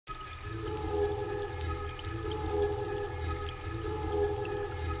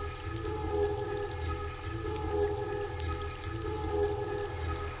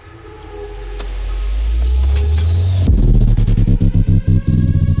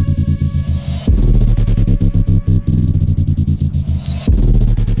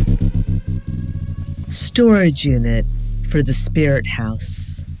storage unit for the spirit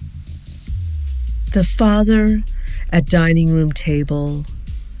house. The father at dining room table,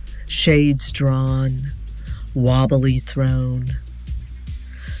 shades drawn, wobbly throne.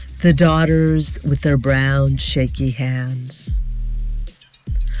 The daughters with their brown, shaky hands.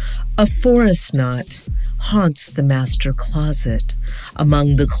 A forest knot haunts the master closet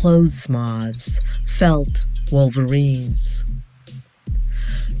among the clothes moths, felt wolverines.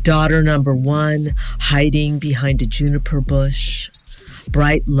 Daughter number 1 hiding behind a juniper bush,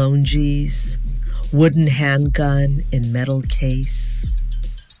 bright longies, wooden handgun in metal case.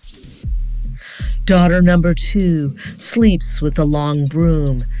 Daughter number 2 sleeps with a long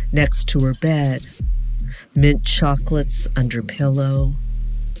broom next to her bed, mint chocolates under pillow.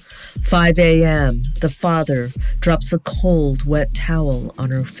 5 a.m., the father drops a cold, wet towel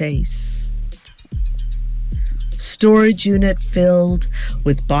on her face. Storage unit filled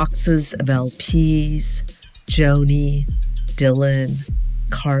with boxes of LPs, Joni, Dylan,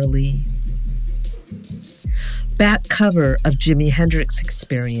 Carly. Back cover of Jimi Hendrix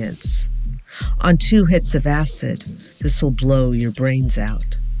Experience. On 2 hits of acid, this will blow your brains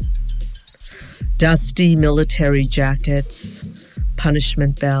out. Dusty military jackets,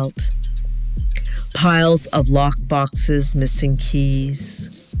 punishment belt, piles of lock boxes missing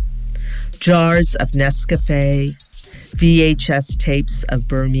keys, jars of Nescafe, VHS tapes of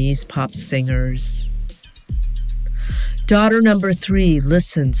Burmese pop singers. Daughter number 3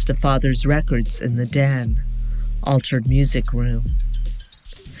 listens to father's records in the den, altered music room.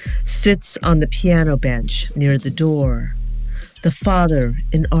 Sits on the piano bench near the door, the father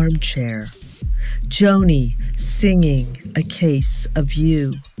in armchair, Joni singing A Case of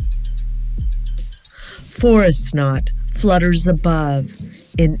You. Forest knot flutters above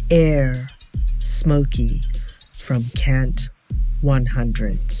in air, smoky from Kent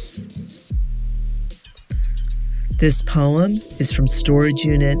 100s. This poem is from Storage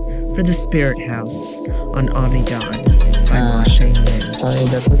Unit for the Spirit House on Amidon by Moshe Lin. Sorry,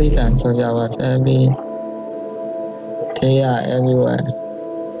 the police and soldier was they are everywhere.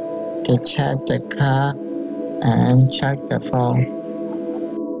 They check the car and check the phone.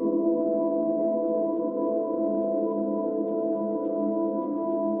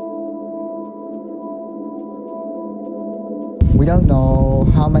 We don't know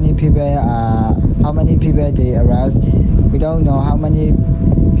how many people they arrest. We don't know how many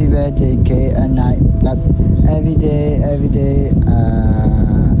people they get at night. But every day,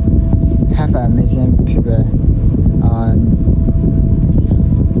 have a missing people.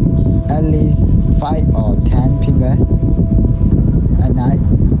 At least 5 or 10 people at night.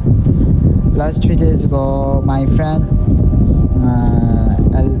 Last 3 days ago, my friend,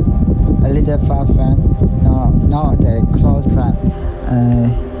 a little far friend, not a close friend,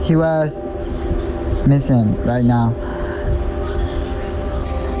 he was missing right now.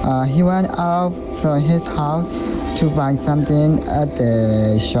 He went out from his house to buy something at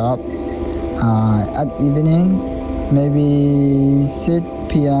the shop at evening, maybe 6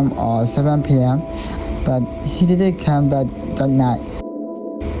 p.m. or 7 p.m. But he didn't come back that night.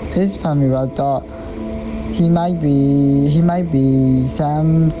 His family was thought he might be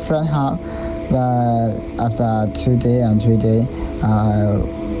some friend house, but after 2 days and 3 days,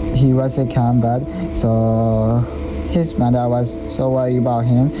 he wasn't come back. So his mother was so worried about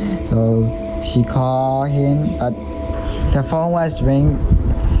him. So she called him, but the phone was ring.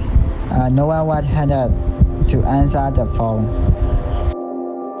 No one was handed to answer the phone.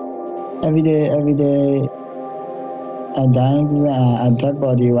 Every day, a dead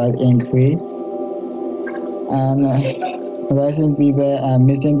body was increased, and rising people and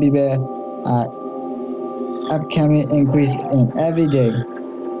missing people are upcoming increase in every day.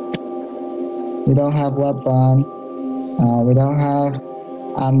 We don't have weapon, we don't have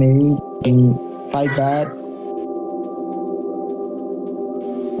army to fight back.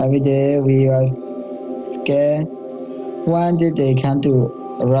 Every day we was scared. When did they come to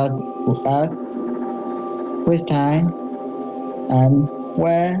arrest us? Which time and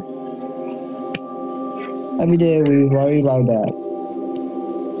where? Every day we worry about that.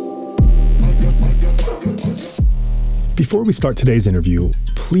 Before we start today's interview,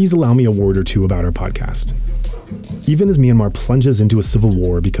 please allow me a word or two about our podcast. Even as Myanmar plunges into a civil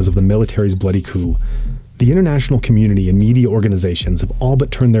war because of the military's bloody coup, the international community and media organizations have all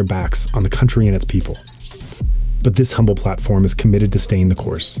but turned their backs on the country and its people. But this humble platform is committed to staying the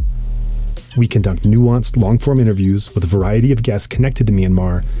course. We conduct nuanced, long-form interviews with a variety of guests connected to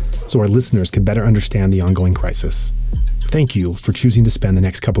Myanmar so our listeners can better understand the ongoing crisis. Thank you for choosing to spend the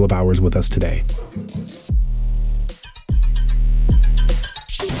next couple of hours with us today.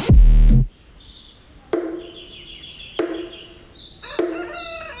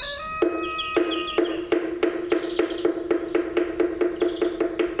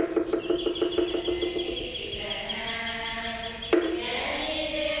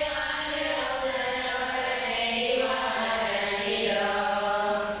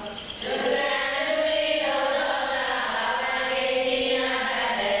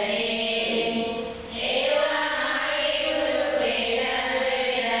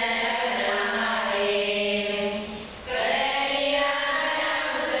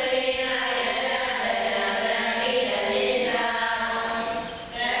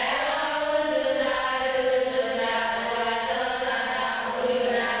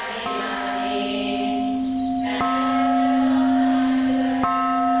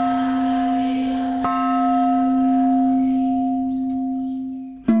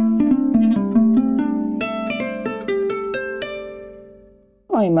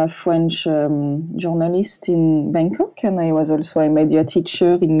 I'm a French journalist in Bangkok, and I was also a media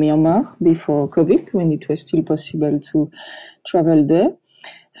teacher in Myanmar before COVID, when it was still possible to travel there.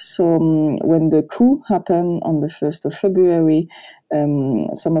 So when the coup happened on the 1st of February,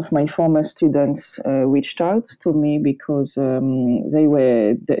 some of my former students reached out to me because they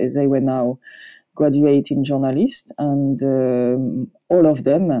were now graduating journalists, and all of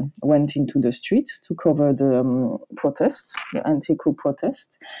them went into the streets to cover the protests, the anti-coup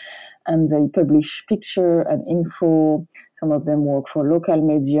protests, and they publish picture and info. Some of them work for local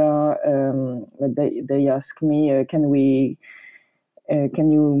media, but they ask me, can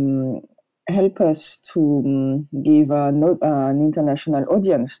you help us to give an international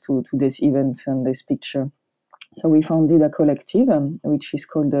audience to this event and this picture? So we founded a collective, which is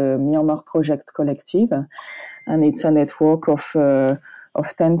called the Myanmar Project Collective, and it's a network of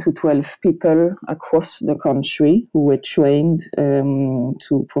 10 to 12 people across the country who were trained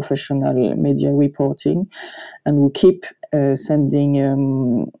to professional media reporting, and who keep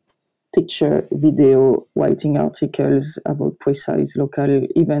sending picture, video, writing articles about precise local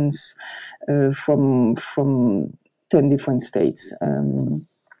events from 10 different states.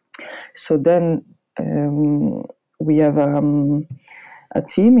 So then we have a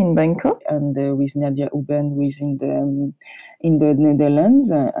team in Bangkok, and with Nadia Uben, who is in the Netherlands,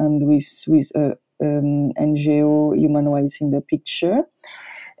 and with NGO Human Rights in the Picture.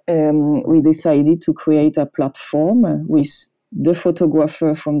 We decided to create a platform with the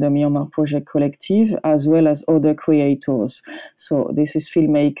photographer from the Myanmar Project Collective, as well as other creators. So this is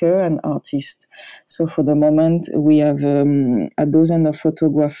filmmaker and artist. So for the moment, we have a dozen of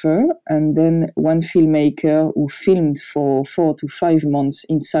photographers, and then one filmmaker who filmed for 4 to 5 months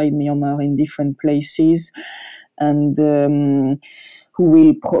inside Myanmar in different places, and who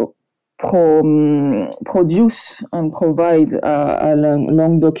will produce and provide a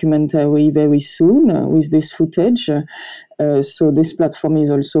long documentary very soon with this footage. So this platform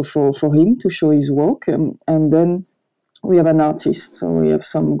is also for him to show his work. And then we have an artist. So we have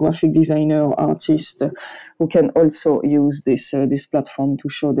some graphic designer or artist who can also use this platform to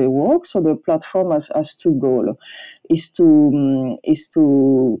show their work. So the platform has two goals: is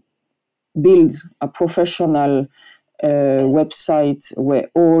to build a professional website where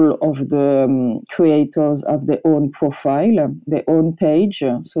all of the creators have their own profile, their own page,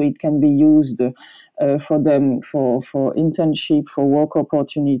 so it can be used for them for internship, for work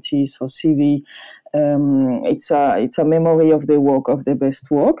opportunities, for CV. It's a memory of their work, of their best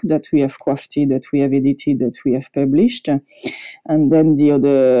work that we have crafted, that we have edited, that we have published. And then the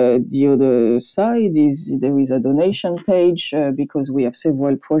other side is there is a donation page because we have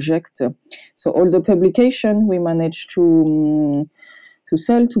several projects. So all the publication we managed to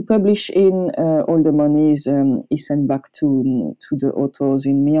sell, to publish in, all the money is sent back to the authors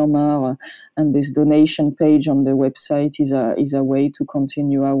in Myanmar, and this donation page on the website is a way to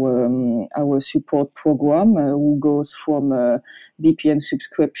continue our support program, who goes from VPN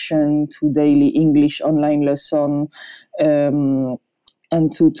subscription to daily English online lesson, and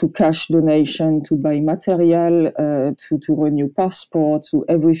to cash donation, to buy material, to renew passport, to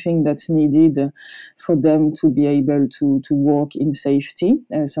everything that's needed for them to be able to work in safety.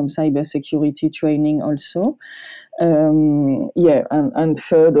 Some cybersecurity training also. And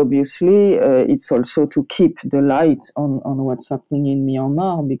third, obviously, it's also to keep the light on what's happening in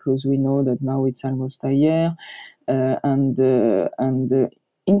Myanmar, because we know that now it's almost a year, and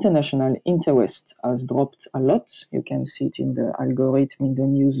international interest has dropped a lot. You can see it in the algorithm, in the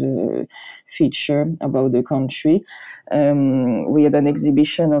news feature about the country. We had an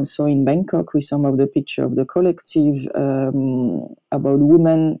exhibition also in Bangkok with some of the pictures of the collective about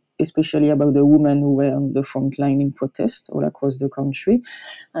women, especially about the women who were on the front line in protest all across the country.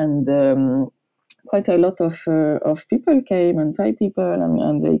 And quite a lot of people came, and Thai people,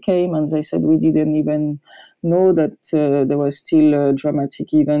 and they came and they said, we didn't even know that there was still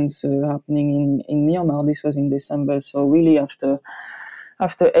dramatic events happening in Myanmar. This was in December, so really after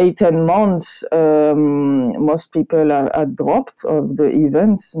 8-10 months, most people are dropped of the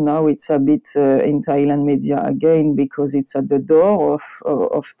events. Now it's a bit in Thailand media again, because it's at the door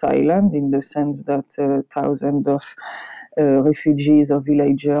of Thailand, in the sense that thousands of refugees or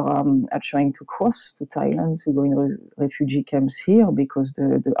villagers are trying to cross to Thailand to go in refugee camps here, because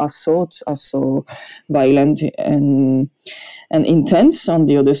the assaults are so violent and intense on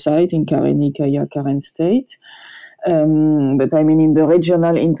the other side, in Karenni, Kaya, Karen state. But I mean, in the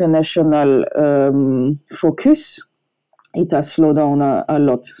regional, international focus, it has slowed down a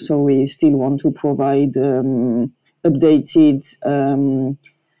lot. So we still want to provide updated,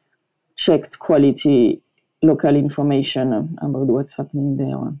 checked quality local information about what's happening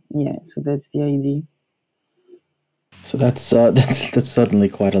there. Yeah, so that's the idea. So that's certainly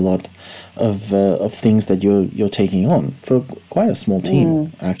quite a lot of things that you're taking on for quite a small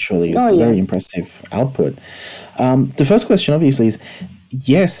team. Actually, it's a very impressive output. The first question, obviously, is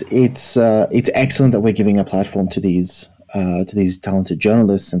yes, it's excellent that we're giving a platform to these talented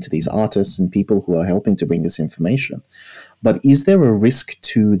journalists and to these artists and people who are helping to bring this information. But is there a risk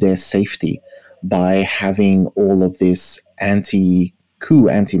to their safety by having all of this anti-coup,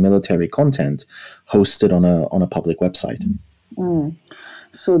 anti-military content hosted on a public website?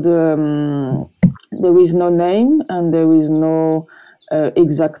 So there is no name and there is no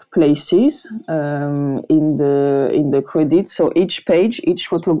exact places in the credit. So each page, each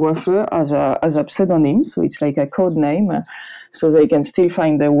photographer has a pseudonym. So it's like a code name, so they can still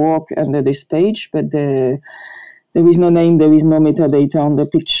find their work under this page, but there is no name, there is no metadata on the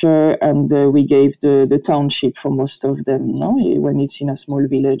picture, and we gave the township for most of them. No, when it's in a small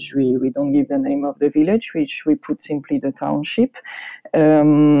village, we don't give the name of the village, which we put simply the township.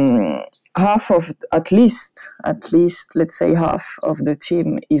 Half of at least let's say half of the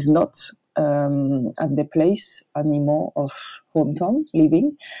team is not at the place anymore of hometown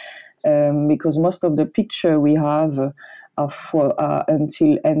living, because most of the picture we have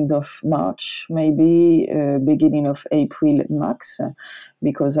until end of March, maybe beginning of April max,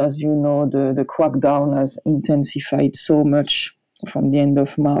 because as you know, the crackdown has intensified so much from the end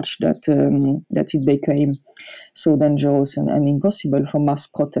of March that it became so dangerous and impossible for mass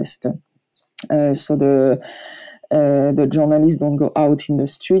protest. So the journalists don't go out in the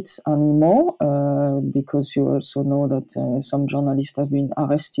streets anymore, because you also know that some journalists have been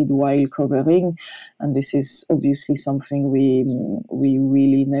arrested while covering, and this is obviously something we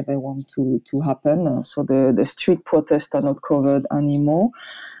really never want to happen. So the street protests are not covered anymore.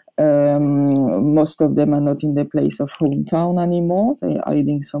 Most of them are not in the place of hometown anymore. They are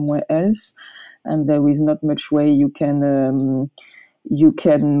hiding somewhere else, and there is not much way you can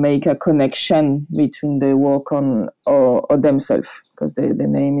make a connection between the work on or themselves, because the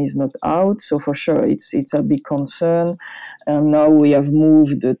name is not out. So for sure, it's a big concern. And now we have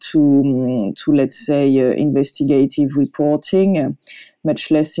moved to let's say investigative reporting,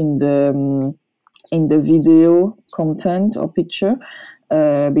 much less in the video content or picture.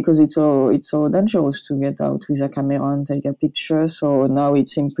 Because it's so dangerous to get out with a camera and take a picture. So now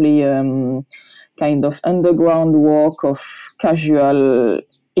it's simply kind of underground work of casual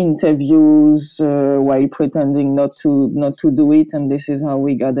interviews while pretending not to do it, and this is how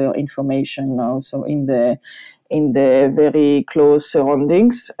we gather information now. So in the very close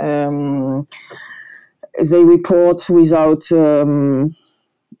surroundings, they report without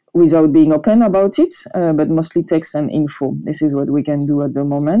being open about it, but mostly text and info. This is what we can do at the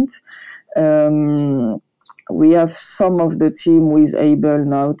moment. We have some of the team who is able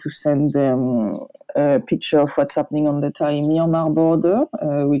now to send a picture of what's happening on the Thai-Myanmar border,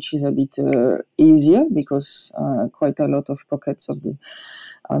 which is a bit easier because quite a lot of pockets of the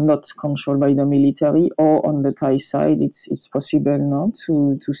are not controlled by the military, or on the Thai side, it's possible now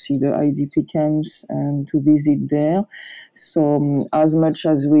to see the IDP camps and to visit there. So as much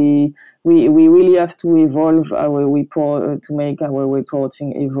as we really have to evolve our report to make our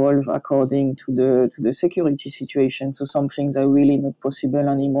reporting evolve according to the security situation. So some things are really not possible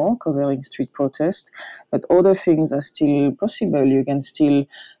anymore, covering street protest, but other things are still possible. You can still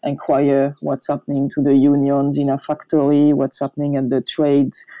inquire what's happening to the unions in a factory, what's happening at the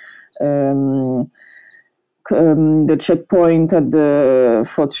trade. The checkpoint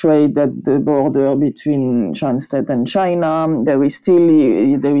for trade at the border between Shan-State and China, there is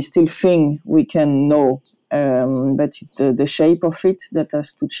still thing we can know, but it's the shape of it that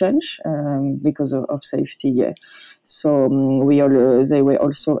has to change because of safety. Yeah, so they will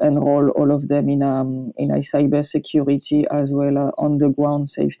also enroll all of them in a cyber security as well as on the ground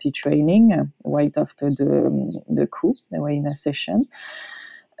safety training right after the coup. They were in a session.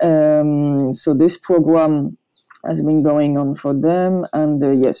 So this program has been going on for them, and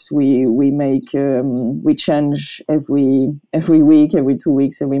yes, we change every week, every 2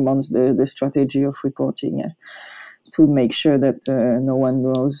 weeks, every month the strategy of reporting to make sure that no one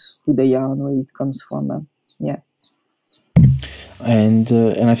knows who they are and where it comes from. And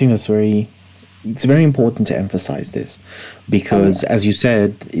I think it's very important to emphasize this because, as you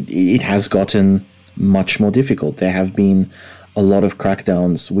said, it has gotten much more difficult. There have been a lot of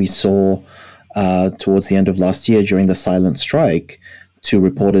crackdowns. We saw towards the end of last year during the silent strike, 2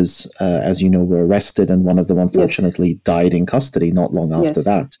 reporters, as you know, were arrested, and one of them unfortunately died in custody not long after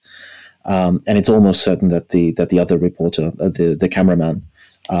that. And it's almost certain that the other reporter, the cameraman,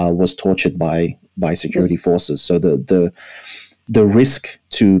 was tortured by by security forces. So the risk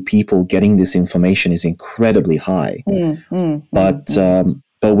to people getting this information is incredibly high.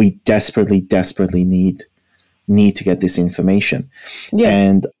 But we desperately need to get this information.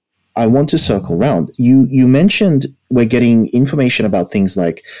 And I want to circle around. You mentioned we're getting information about things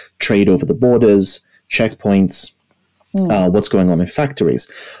like trade over the borders, checkpoints, what's going on in factories.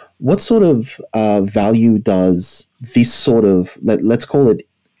 What sort of value does this sort of, let's call it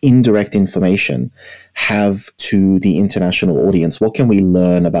indirect information, have to the international audience? What can we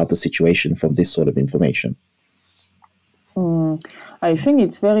learn about the situation from this sort of information? I think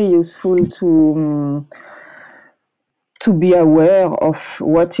it's very useful to be aware of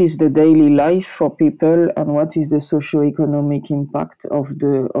what is the daily life for people and what is the socio-economic impact of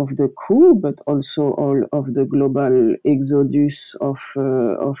the coup, but also all of the global exodus of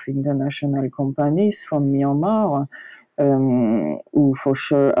international companies from Myanmar, who for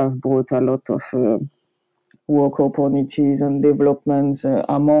sure have brought a lot of work opportunities and developments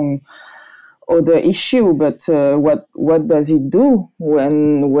among other issue. But what does it do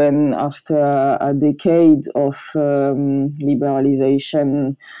when after a decade of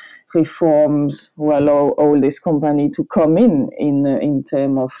liberalization reforms will allow all this company to come in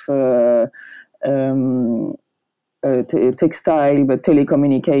terms of textile, but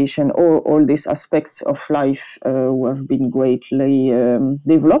telecommunication, all these aspects of life who have been greatly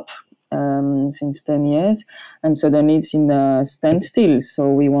developed since 10 years, and suddenly it's in a standstill. So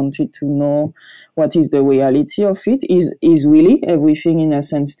we wanted to know what is the reality of it. Is really everything in a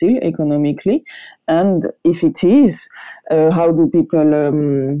standstill economically? And if it is, how do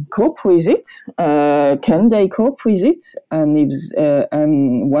people cope with it? Can they cope with it?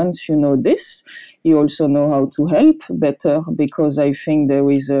 And once you know this, you also know how to help better, because I think there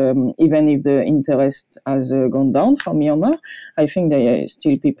is, even if the interest has gone down for Myanmar, I think there are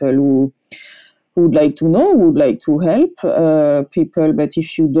still people who would like to know, would like to help people. But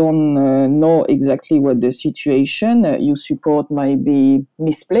if you don't know exactly what the situation, your support might be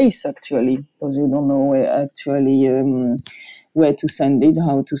misplaced, actually, because you don't know where to send it,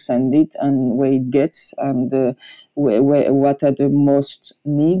 how to send it, and where it gets, and what are the most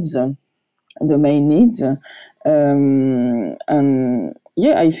needs. The main needs, and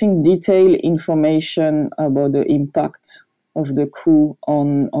I think detailed information about the impact of the coup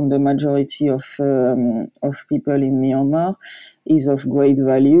on the majority of people in Myanmar is of great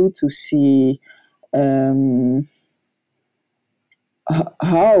value to see how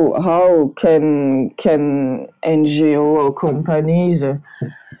can NGO or companies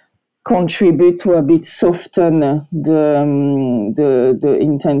contribute to a bit soften the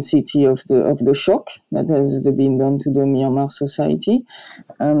intensity of the shock that has been done to the Myanmar society.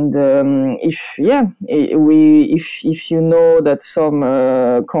 And if you know that some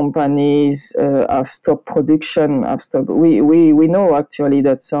companies have stopped production, we know actually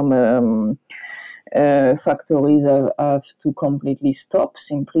that some factories have to completely stop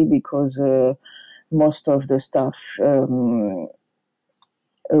simply because most of the staff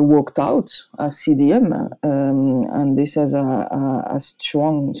worked out as CDM, and this has a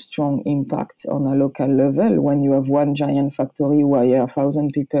strong impact on a local level. When you have one giant factory where you have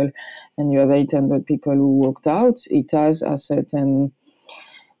 1,000 people and you have 800 people who worked out, it has a certain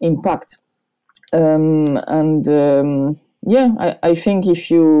impact. I think if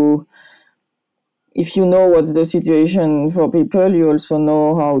you know what's the situation for people, you also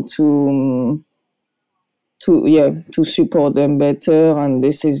know how to support them better. And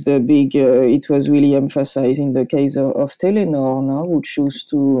this is the big, it was really emphasized in the case of Telenor now, who chose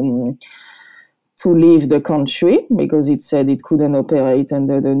to leave the country because it said it couldn't operate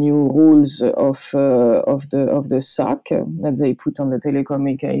under the new rules of the SAC that they put on the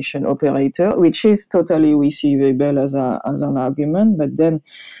telecommunication operator, which is totally receivable as an argument. But then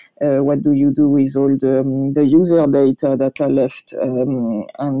what do you do with all the user data that are left?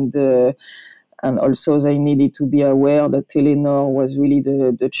 And also they needed to be aware that Telenor was really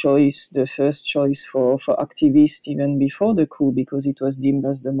the first choice for activists even before the coup, because it was deemed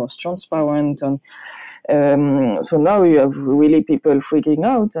as the most transparent. And so now you have really people freaking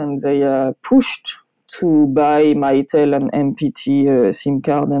out, and they are pushed to buy Mytel and MPT SIM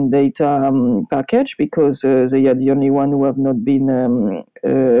card and data package, because they are the only one who have not been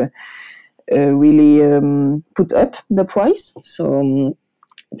really put up the price. So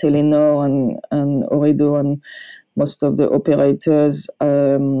Telenor and Ooredoo and most of the operators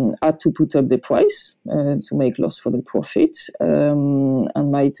had to put up the price to make loss for the profit. And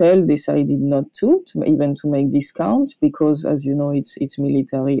Mytel decided not to make discounts, because, as you know, it's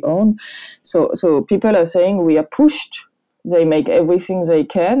military owned. So people are saying we are pushed they make everything they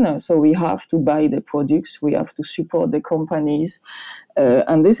can. So we have to buy the products, we have to support the companies,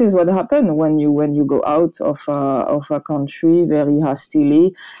 and this is what happens when you go out of a country very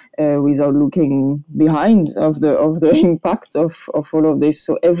hastily, without looking behind of the impact of all of this.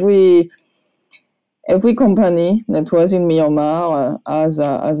 So every company that was in Myanmar has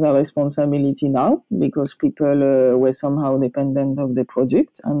a responsibility now, because people were somehow dependent of the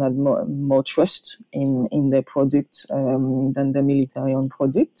product and had more trust in the product than the military-owned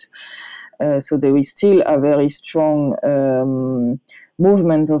product. So there is still a very strong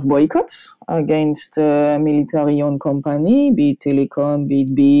movement of boycotts against military-owned company, be it telecom, be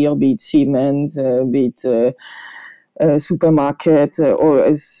it beer, be it Siemens, be it supermarket, or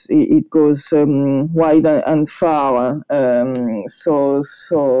as it goes wide and far. So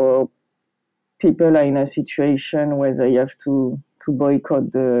people are in a situation where they have to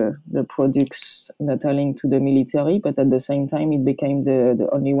boycott the products that are linked to the military, but at the same time it became the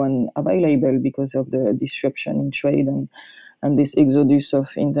only one available because of the disruption in trade and this exodus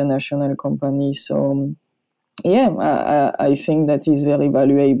of international companies. So I think that is very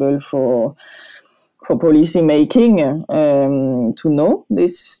valuable for policy making, to know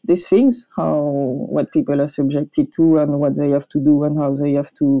these things, what people are subjected to and what they have to do and how they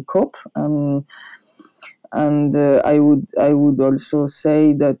have to cope. And I would also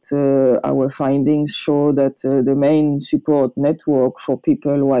say that our findings show that the main support network for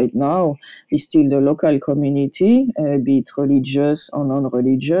people right now is still the local community, be it religious or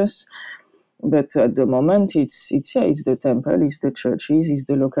non-religious. But at the moment, it's the temple, it's the churches, it's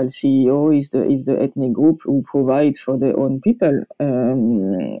the local CEO, it's the ethnic group who provide for their own people,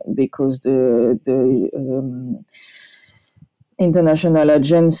 because the international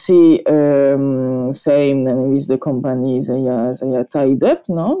agency same with the companies, they are tied up.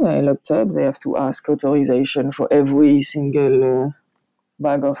 No, they are locked up. They have to ask authorization for every single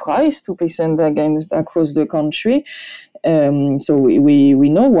bag of rice to be sent across the country. So we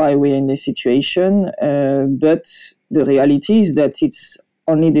know why we're in this situation, but the reality is that it's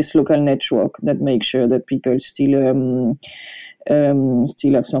only this local network that makes sure that people still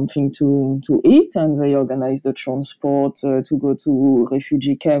have something to eat, and they organize the transport to go to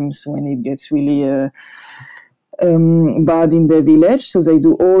refugee camps when it gets really bad in the village. So they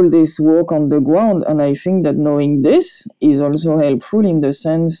do all this work on the ground, and I think that knowing this is also helpful in the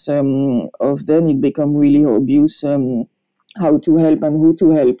sense of then it become really obvious how to help and who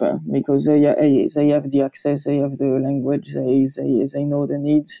to help, because they have the access, they have the language, they know the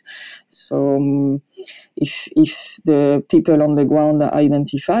needs. So if the people on the ground are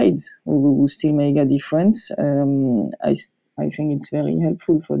identified who still make a difference, I think it's very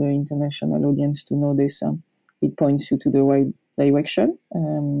helpful for the international audience to know this. It points you to the right direction.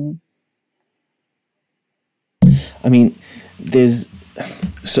 I mean, there's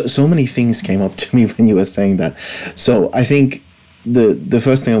so many things came up to me when you were saying that. So I think the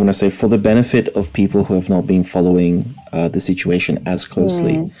first thing I want to say, for the benefit of people who have not been following the situation as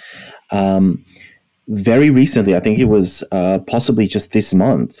closely, very recently, I think it was possibly just this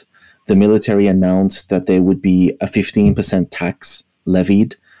month, the military announced that there would be a 15% tax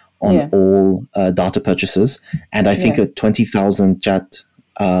levied on all data purchases, and I think a 20,000 kyat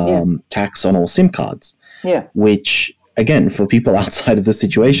tax on all SIM cards. Which, again, for people outside of the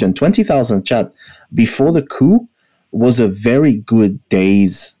situation, 20,000 kyat before the coup was a very good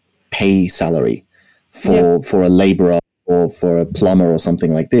day's pay salary for a laborer or for a plumber or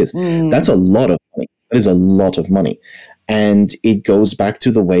something like this. That's a lot of money. That is a lot of money. And it goes back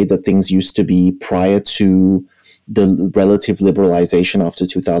to the way that things used to be prior to the relative liberalization after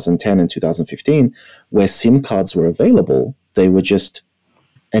 2010 and 2015, where SIM cards were available. They were just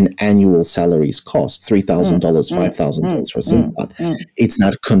an annual salaries cost, $3,000, $5,000 for a SIM card. It's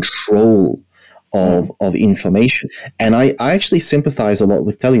that control of information. And I actually sympathize a lot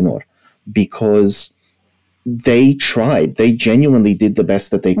with Telenor, because they tried. They genuinely did the best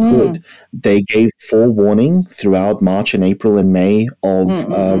that they could. They gave forewarning throughout March and April and May of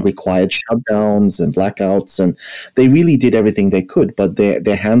required shutdowns and blackouts, and they really did everything they could, but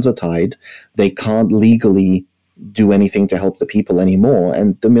their hands are tied. They can't legally do anything to help the people anymore,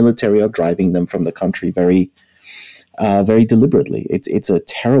 and the military are driving them from the country very deliberately. It's a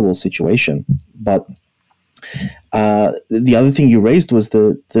terrible situation. But the other thing you raised was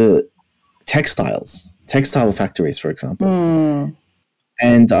the textile factories, for example.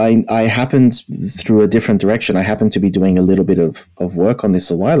 And I happened, through a different direction, I happened to be doing a little bit of work on this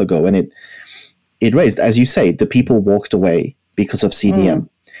a while ago, and it raised, as you say, the people walked away because of CDM.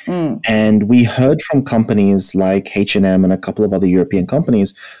 And we heard from companies like H&M and a couple of other European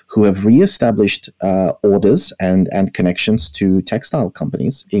companies who have reestablished orders and connections to textile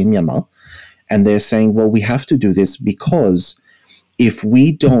companies in Myanmar. And they're saying, well, we have to do this because if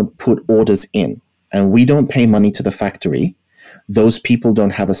we don't put orders in and we don't pay money to the factory, those people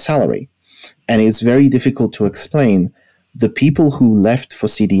don't have a salary. And it's very difficult to explain. The people who left for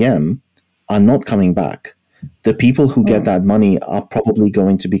CDM are not coming back. The people who get that money are probably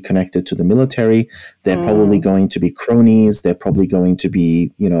going to be connected to the military. They're probably going to be cronies. They're probably going to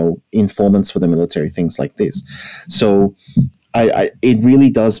be, informants for the military, things like this. So it really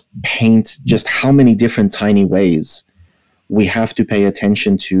does paint just how many different tiny ways we have to pay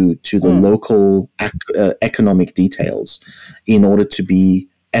attention to the local economic details in order to be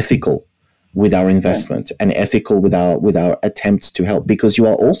ethical with our investment and ethical with our attempts to help. Because you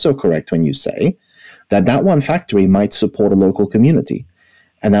are also correct when you say that one factory might support a local community,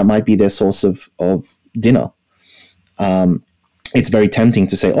 and that might be their source of dinner. It's very tempting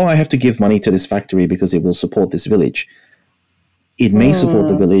to say, I have to give money to this factory because it will support this village. It may support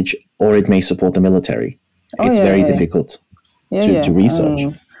the village, or it may support the military. It's very difficult to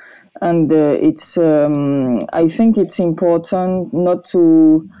research. And it's I think it's important not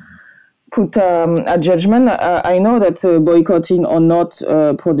to put a judgment. I know that boycotting or not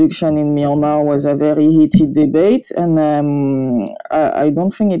production in Myanmar was a very heated debate, and I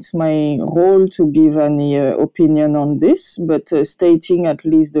don't think it's my role to give any opinion on this, but stating at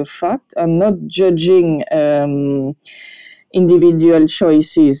least the fact and not judging individual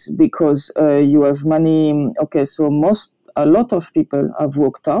choices because you have money. Okay, so a lot of people have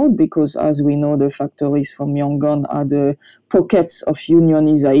walked out because, as we know, the factories from Yangon are the pockets of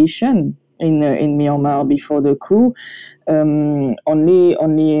unionization in Myanmar before the coup. Only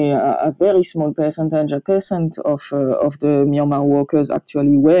a very small percentage, a percent of the Myanmar workers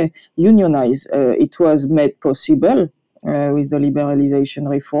actually were unionized. It was made possible with the liberalization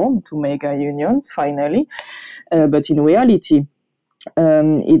reform to make unions finally, but in reality,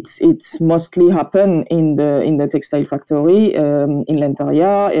 it's mostly happened in the textile factory in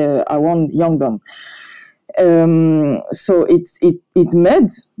Lentarea around Yangon. So it made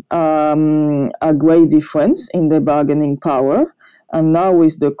a great difference in the bargaining power. And now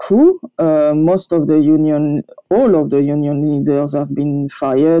with the coup, all of the union leaders have been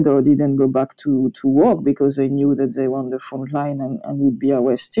fired or didn't go back to work because they knew that they were on the front line and would be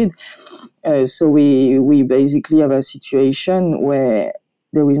arrested. So we basically have a situation where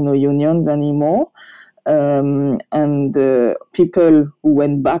there is no unions anymore. And people who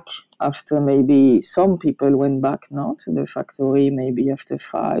went back some people went back now to the factory maybe after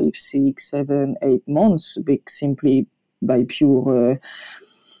 5, 6, 7, 8 months, simply by pure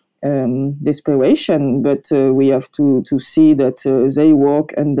desperation. But we have to see that they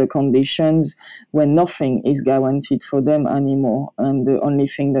work under conditions when nothing is guaranteed for them anymore, and the only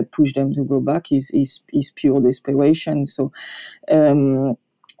thing that pushed them to go back is pure desperation. So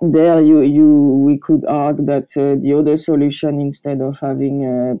there we could argue that the other solution, instead of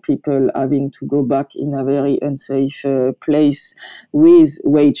having people having to go back in a very unsafe place with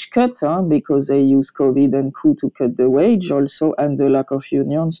wage cut, because they use COVID and coup to cut the wage also, and the lack of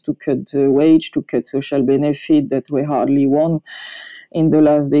unions to cut the wage, to cut social benefit that were hardly won in the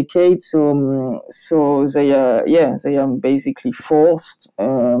last decade. So they are basically forced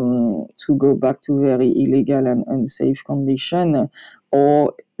to go back to very illegal and unsafe condition,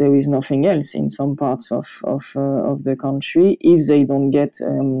 or there is nothing else in some parts of the country if they don't get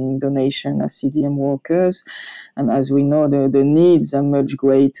donation as CDM workers. And as we know, the needs are much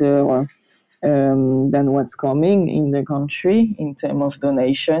greater than what's coming in the country in terms of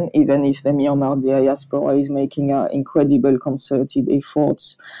donation, even if the Myanmar diaspora is making incredible concerted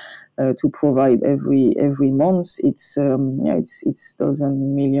efforts to provide every month. It's dozens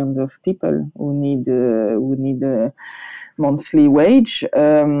millions of people who need a monthly wage.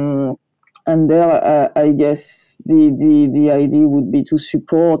 And there, I guess the idea would be to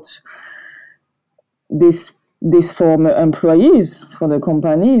support these former employees for the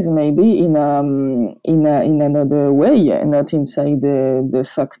companies, maybe in another way, not inside the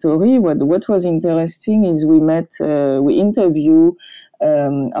factory. What was interesting is we interviewed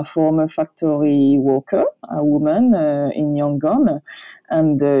a former factory worker, a woman in Yangon,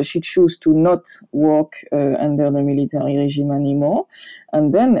 and she chose to not work under the military regime anymore.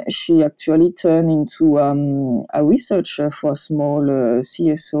 And then she actually turned into a researcher for a small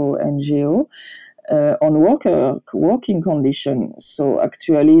CSO NGO on working conditions. So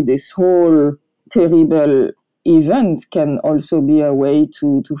actually this whole terrible event can also be a way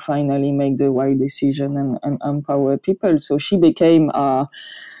to finally make the right decision and empower people. So she became a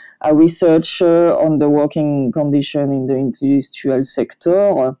researcher on the working condition in the industrial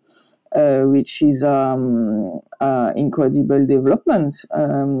sector, which is incredible development.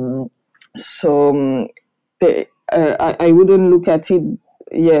 I wouldn't look at it.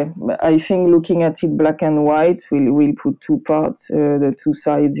 Yeah, I think looking at it black and white, we'll put two parts, the two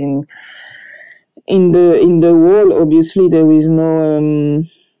sides in the wall. Obviously, there is no.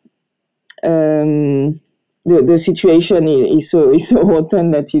 The situation is so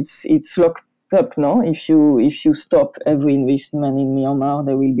rotten that it's locked up. No, if you stop every investment in Myanmar,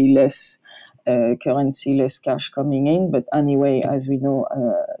 there will be less currency, less cash coming in. But anyway, as we know,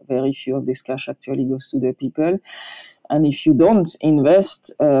 very few of this cash actually goes to the people. And if you don't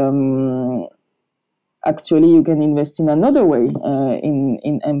invest, actually you can invest in another way,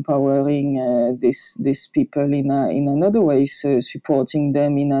 in empowering these people in another way, so supporting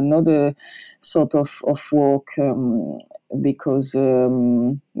them in another sort of work, because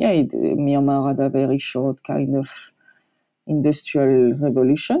Myanmar had a very short kind of industrial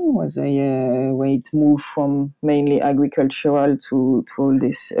revolution, was a way it moved from mainly agricultural to all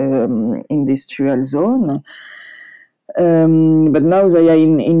this industrial zone. But now they are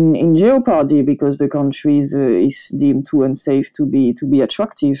in jeopardy because the country is deemed too unsafe to be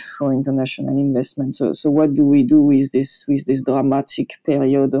attractive for international investment. So what do we do with this dramatic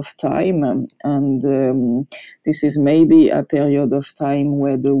period of time? And this is maybe a period of time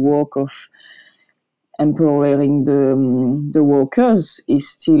where the work of empowering the workers is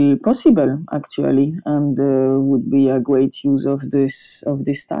still possible, actually, and would be a great use of this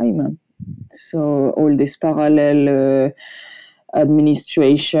time. So all this parallel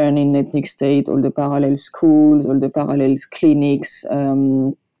administration in ethnic state, all the parallel schools, all the parallel clinics,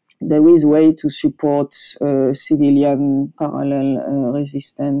 there is way to support civilian parallel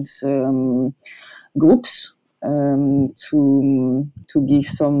resistance groups, to give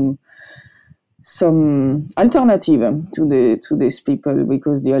some alternative to these people,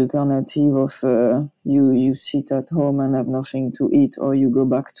 because the alternative of you sit at home and have nothing to eat, or you go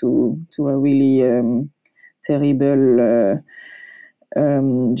back to a really terrible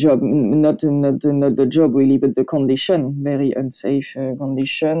job, not the job really, but the condition, very unsafe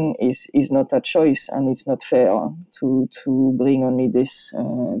condition, is not a choice, and it's not fair to bring only this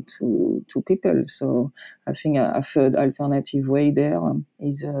to people. So I think a third alternative way there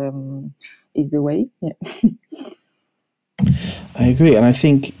is the way. Yeah. I agree, and I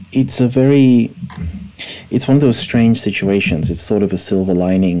think it's one of those strange situations. It's sort of a silver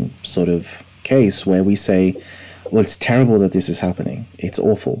lining sort of case where we say, well, it's terrible that this is happening. It's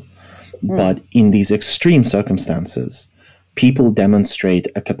awful. But in these extreme circumstances, people demonstrate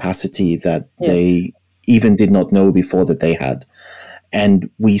a capacity that they even did not know before that they had. And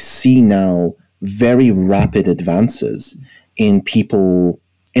we see now very rapid advances in people,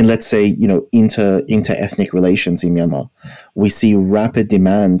 in, let's say, inter-ethnic relations in Myanmar. We see rapid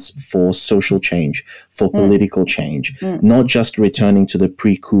demands for social change, for political change, not just returning to the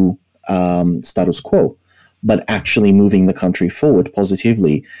pre-coup status quo, but actually moving the country forward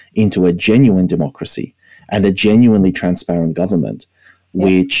positively into a genuine democracy and a genuinely transparent government,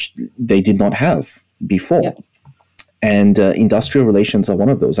 which they did not have before. Yeah. And industrial relations are one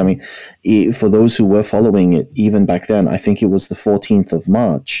of those. I mean, for those who were following it, even back then, I think it was the 14th of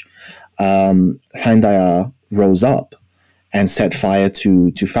March, Handaya rose up and set fire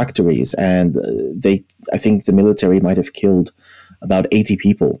to factories. And I think the military might have killed about 80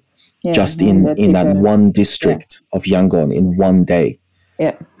 people just in that one district of Yangon in one day.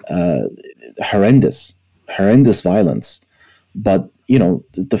 Yeah. Horrendous violence. But,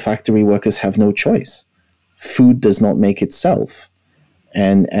 the factory workers have no choice. Food does not make itself,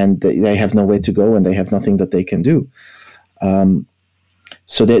 and they have nowhere to go, and they have nothing that they can do.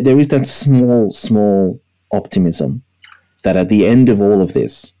 So there is that small optimism that at the end of all of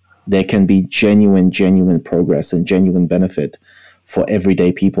this, there can be genuine progress and genuine benefit for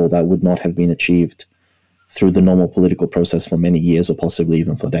everyday people that would not have been achieved through the normal political process for many years, or possibly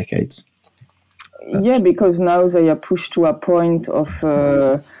even for decades. Yeah, because now they are pushed to a point of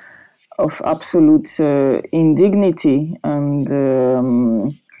absolute indignity, and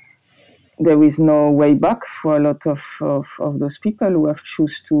there is no way back for a lot of those people who have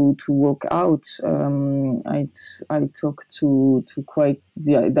chosen to walk out. I talked to quite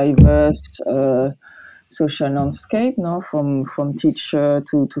diverse social landscape now, from teacher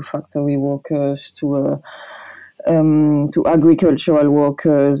to factory workers to agricultural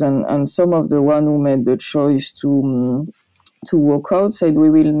workers, and some of the one who made the choice to to walk out, said we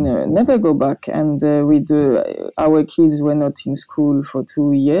will never go back. And our kids were not in school for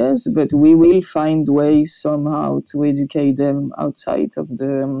 2 years, but we will find ways somehow to educate them outside of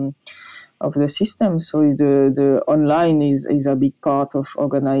the system. So the online is a big part of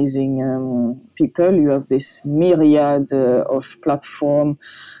organizing people. You have this myriad of platform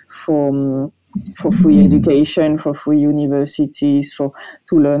for free education, for free universities, to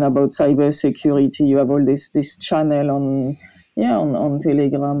learn about cybersecurity. You have all this channel on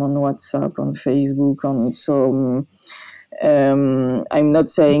Telegram, on WhatsApp, on Facebook, I'm not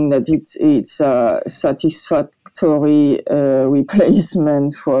saying that it's a satisfactory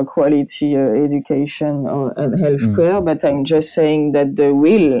replacement for quality education and healthcare, but I'm just saying that the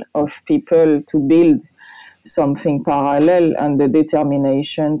will of people to build something parallel and the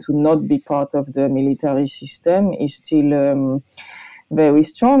determination to not be part of the military system is still very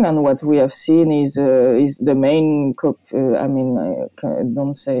strong. And what we have seen is the main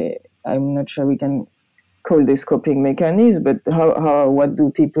I'm not sure we can call this coping mechanism, but what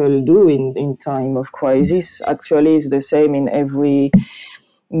do people do in time of crisis? Actually, it's the same in every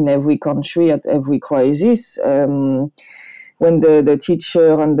country at every crisis. When the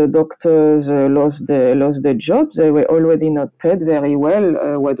teacher and the doctors lost their jobs, they were already not paid very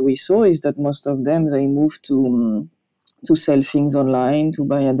well. What we saw is that most of them, they moved to sell things online, to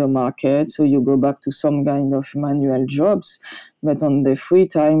buy at the market. So you go back to some kind of manual jobs, but on the free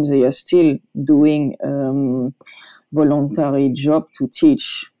time, they are still doing voluntary job to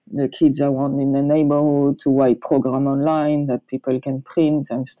teach the kids around in the neighborhood, to write program online that people can print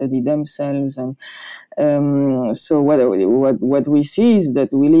and study themselves. And so what we see is that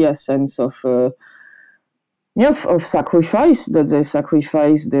really a sense of sacrifice, that they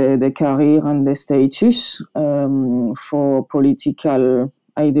sacrifice the career and the status for political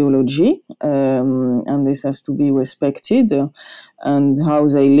ideology, and this has to be respected. And how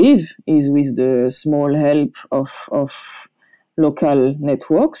they live is with the small help of local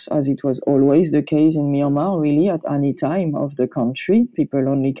networks, as it was always the case in Myanmar. Really, at any time of the country, people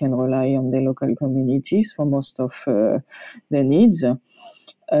only can rely on their local communities for most of their needs.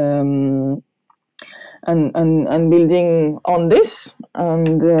 And building on this,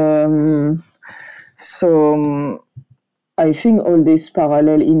 and I think all these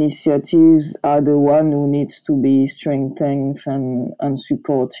parallel initiatives are the one who needs to be strengthened and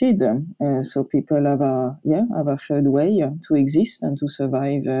supported, so people have a third way to exist and to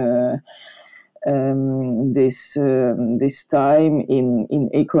survive this time in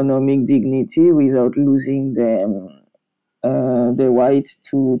economic dignity without losing the right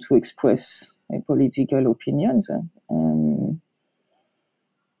to express political opinions.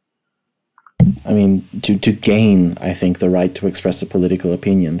 I mean, to gain, I think, the right to express a political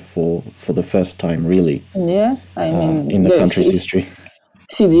opinion for the first time, really. Yeah, I mean, in the country's history.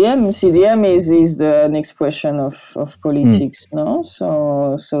 CDM is an expression of politics, no?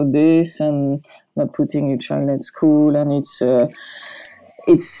 So this, and not putting your child at school, and it's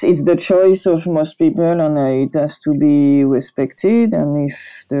the choice of most people, and it has to be respected. And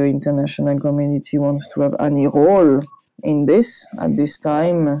if the international community wants to have any role in this at this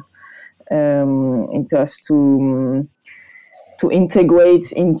time, it has to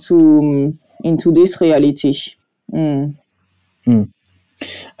integrate into this reality. And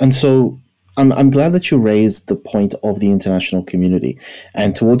so I'm glad that you raised the point of the international community.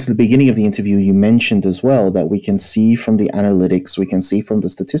 And towards the beginning of the interview, you mentioned as well that we can see from the analytics, we can see from the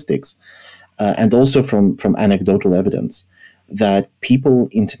statistics, and also from anecdotal evidence that people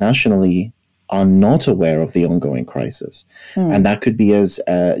internationally are not aware of the ongoing crisis. And that could be as,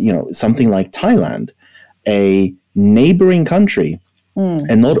 something like Thailand, a neighboring country,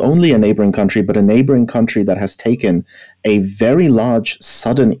 and not only a neighboring country, but a neighboring country that has taken a very large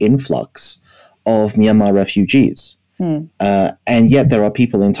sudden influx of Myanmar refugees. And yet there are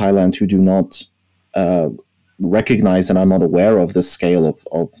people in Thailand who do not recognize and are not aware of the scale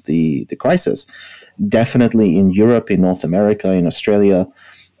of the crisis. Definitely in Europe, in North America, in Australia,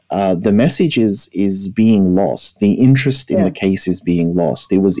 the message is being lost. The interest in the case is being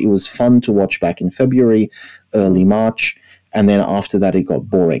lost. It was fun to watch back in February, early March, and then after that it got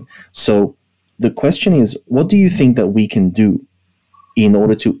boring. So the question is, what do you think that we can do in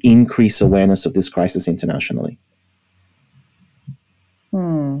order to increase awareness of this crisis internationally?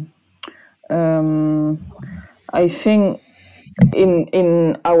 I think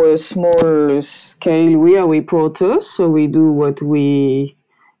in our small scale, we are reporters, so we do what we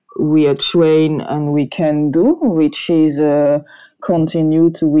are trained and we can do, which is continue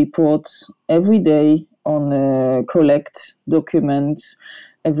to report every day on collect, document,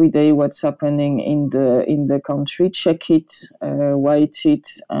 every day what's happening in the country, check it, write it,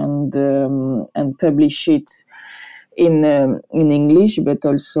 and publish it in English, but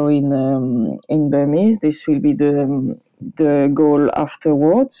also in Burmese. This will be the goal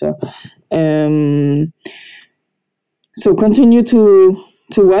afterwards. So continue to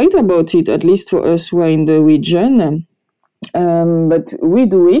write about it, at least for us who are in the region. But we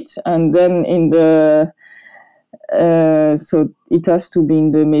do it, and then so it has to be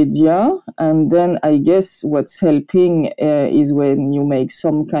in the media, and then I guess what's helping is when you make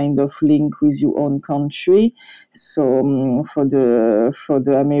some kind of link with your own country. So for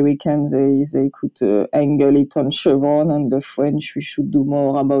the Americans, they could angle it on Chevron, and the French, we should do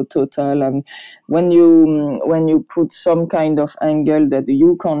more about Total. And when you put some kind of angle that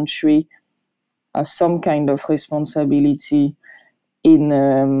your country has some kind of responsibility in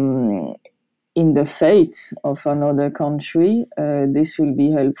the fate of another country, this will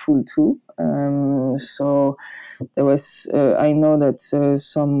be helpful too. So there was, I know that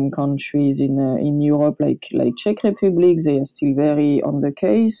some countries in Europe, like Czech Republic, they are still very on the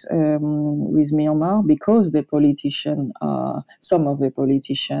case with Myanmar, because the politician, some of the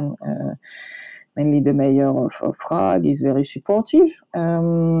politicians, mainly the mayor of Prague, is very supportive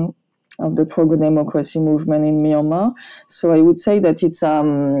of the pro-democracy movement in Myanmar. So I would say that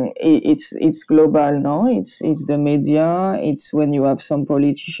it's global now. It's the media. It's when you have some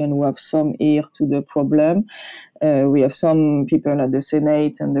politicians who have some ear to the problem. We have some people at the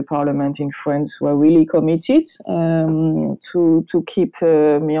Senate and the Parliament in France who are really committed to keep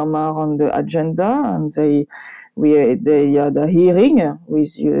Myanmar on the agenda, and they had a hearing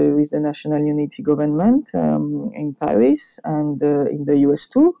with the National Unity Government in Paris, and in the US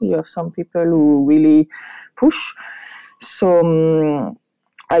too. You have some people who really push. So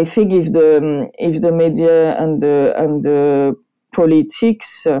I think if the media and the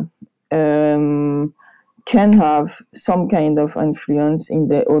politics can have some kind of influence in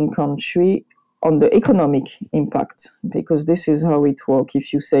their own country on the economic impact, because this is how it works.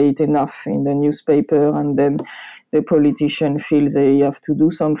 If you say it enough in the newspaper, and then the politician feels they have to do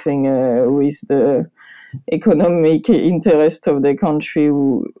something with the economic interest of the country,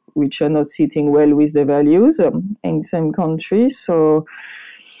 which are not sitting well with the values in some countries. So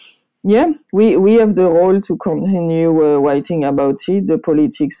yeah, we have the role to continue writing about it. The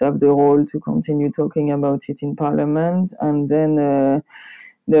politics have the role to continue talking about it in Parliament, and then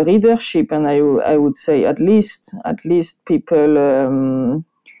the readership, and I would say at least people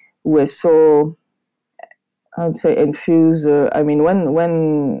who are so, I would say, infused. I mean,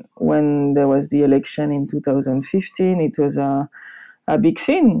 when there was the election in 2015, it was a big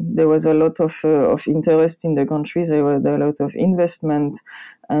thing. There was a lot of interest in the country. There was a lot of investment,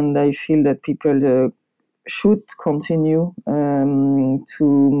 and I feel that people should continue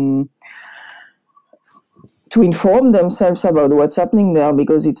to inform themselves about what's happening there,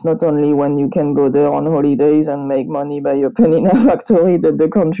 because it's not only when you can go there on holidays and make money by opening a factory that the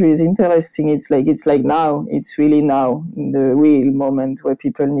country is interesting. It's like now. It's really now, the real moment where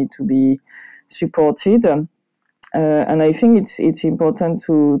people need to be supported. And I think it's important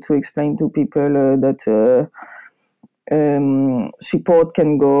to explain to people that support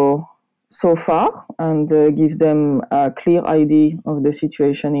can go so far, and give them a clear idea of the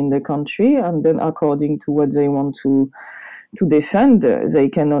situation in the country, and then according to what they want to defend, they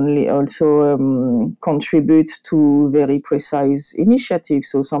can only also contribute to very precise initiatives.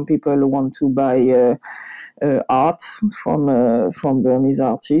 So some people want to buy art from Burmese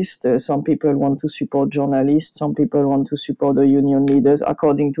artists. Some people want to support journalists. Some people want to support the union leaders,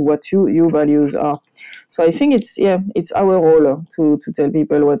 according to what your values are. So I think it's our role to tell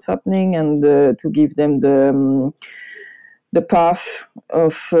people what's happening, and to give them the path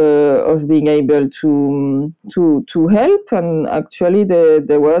of being able to help. And actually,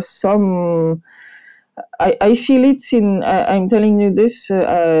 there was some. I feel it in. I'm telling you this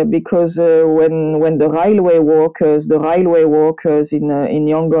because when the railway workers in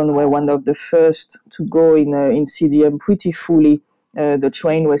Yangon were one of the first to go in CDM pretty fully. The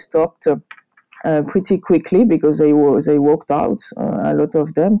train was stopped pretty quickly because they walked out, a lot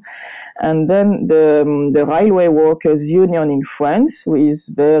of them. And then the Railway Workers Union in France, who is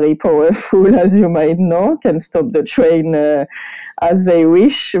very powerful, as you might know, can stop the train as they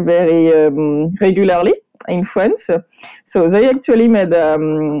wish very regularly. in France. So they actually made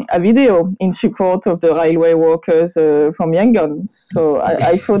a video in support of the railway workers from Yangon. So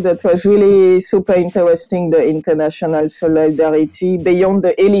I thought that was really super interesting, the international solidarity beyond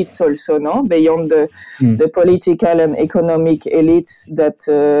the elites also, no? Beyond the political and economic elites that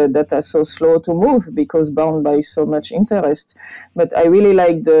are so slow to move because bound by so much interest. But I really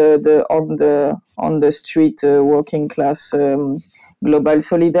like the on the street working class global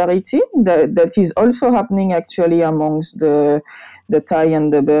solidarity that is also happening actually amongst the Thai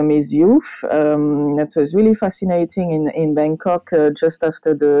and the Burmese youth. That was really fascinating in Bangkok just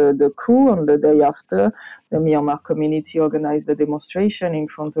after the coup. On the day after, the Myanmar community organized a demonstration in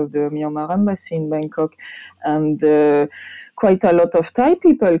front of the Myanmar embassy in Bangkok, and quite a lot of Thai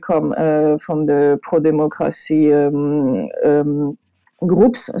people come from the pro-democracy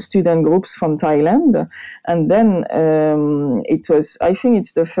groups, student groups from Thailand. And then I think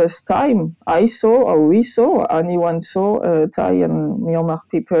it's the first time I saw, or we saw, anyone saw Thai and Myanmar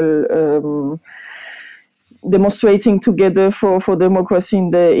people demonstrating together for democracy in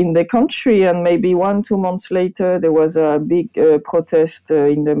the country. And maybe 1-2 months later, there was a big protest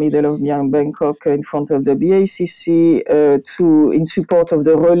in the middle of Bangkok in front of the BACC in support of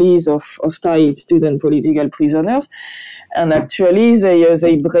the release of Thai student political prisoners. And actually,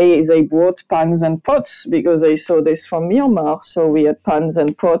 they brought pans and pots because they saw this from Myanmar. So we had pans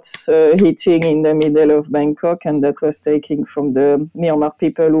and pots hitting in the middle of Bangkok, and that was taken from the Myanmar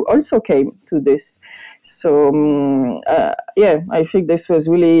people who also came to this. So I think this was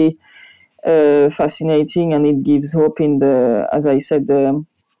really fascinating, and it gives hope in as I said, the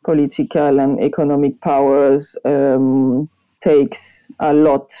political and economic powers takes a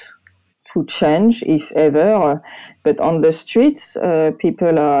lot to change, if ever. But on the streets,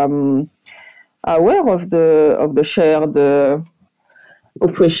 people are aware of the shared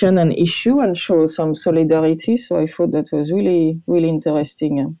oppression and issue and show some solidarity. So I thought that was really, really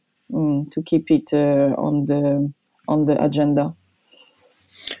interesting to keep it on the agenda.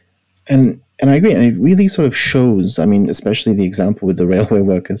 And I agree, and it really sort of shows. I mean, especially the example with the railway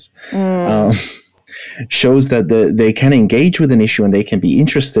workers. Shows that they can engage with an issue and they can be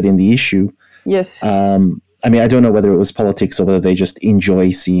interested in the issue. Yes. I mean, I don't know whether it was politics or whether they just enjoy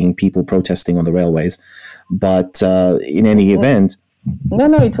seeing people protesting on the railways. But in any event... No,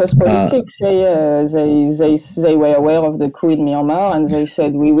 it was politics. They were aware of the coup in Myanmar, and they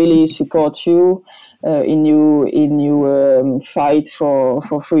said, we really support you in your fight for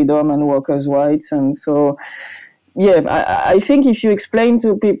freedom and workers' rights. And so... I think if you explain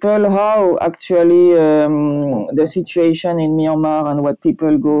to people how actually the situation in Myanmar and what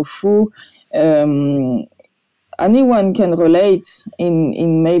people go through, anyone can relate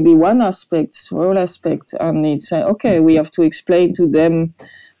in maybe one aspect, all aspect, and it's okay, we have to explain to them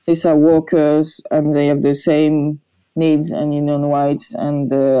these are workers and they have the same needs and human rights.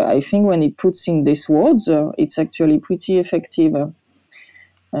 And I think when it puts in these words, it's actually pretty effective.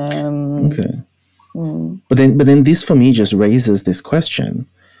 Okay. But then this for me just raises this question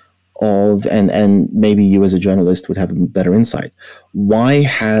of, and maybe you as a journalist would have a better insight. Why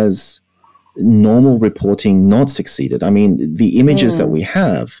has normal reporting not succeeded? I mean, the images that we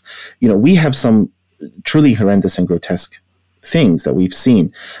have, we have some truly horrendous and grotesque things that we've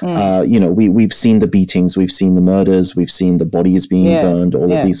seen. We've seen the beatings, we've seen the murders, we've seen the bodies being burned,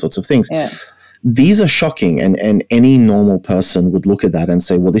 all of these sorts of things. Yeah. These are shocking, and any normal person would look at that and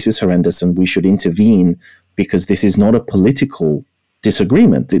say, well, this is horrendous and we should intervene because this is not a political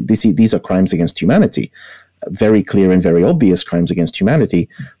disagreement. These are crimes against humanity, very clear and very obvious crimes against humanity.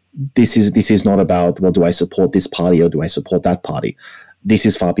 This is not about, well, do I support this party or do I support that party? This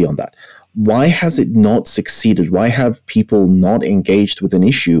is far beyond that. Why has it not succeeded? Why have people not engaged with an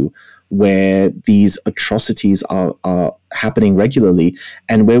issue where these atrocities are happening regularly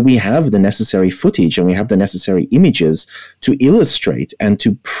and where we have the necessary footage and we have the necessary images to illustrate and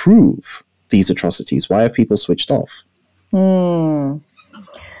to prove these atrocities? Why have people switched off?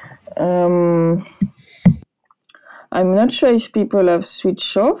 I'm not sure if people have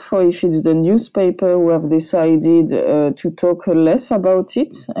switched off or if it's the newspaper who have decided to talk less about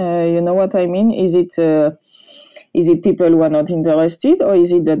it. You know what I mean? Is it people who are not interested, or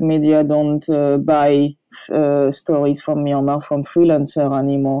is it that media don't buy stories from Myanmar from freelancer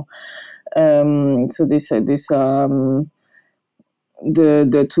anymore? So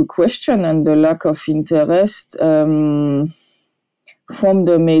the two questions, and the lack of interest from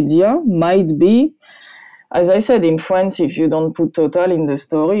the media might be as I said, in France, if you don't put Total in the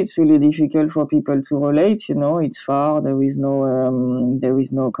story, it's really difficult for people to relate. It's far. There is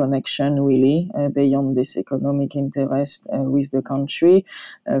no connection really beyond this economic interest with the country.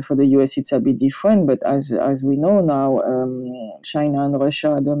 For the US, it's a bit different. But as we know now, China and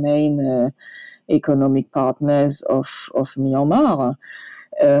Russia are the main economic partners of Myanmar,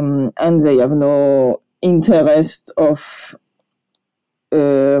 and they have no interest of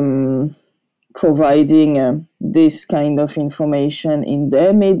providing this kind of information in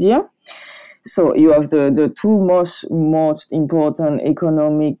their media. So you have the two most important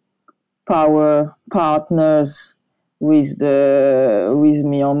economic power partners with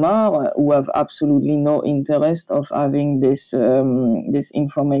Myanmar, who have absolutely no interest of having this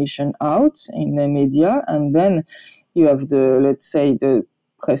information out in the media. And then you have the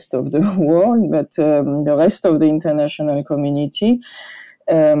rest of the world, but the rest of the international community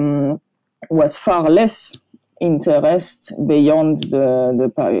was far less interest beyond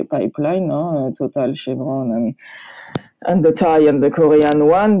the pipeline, Total, Chevron, and the Thai and the Korean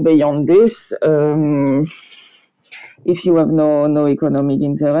one. Beyond this, if you have no economic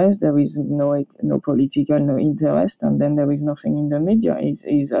interest, there is no political interest, and then there is nothing in the media. I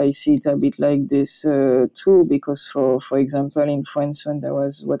see it a bit like this too, because for example, in France, when there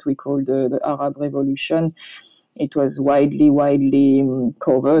was what we call the Arab Revolution, it was widely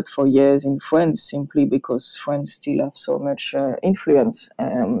covered for years in France, simply because France still have so much influence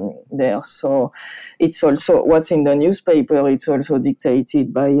there. So it's also what's in the newspaper. It's also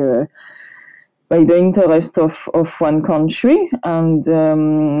dictated by the interest of one country. And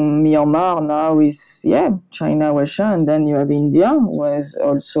Myanmar now is China, Russia, and then you have India, who has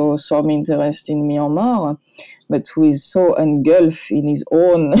also some interest in Myanmar, but who is so engulfed in his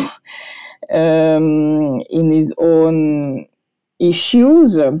own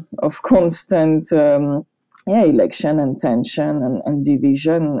issues of constant election and tension and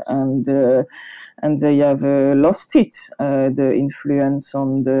division, and they have lost it, the influence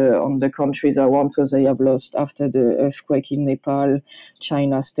on the countries around. So they have lost, after the earthquake in Nepal,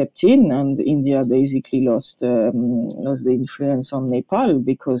 China stepped in, and India basically lost the influence on Nepal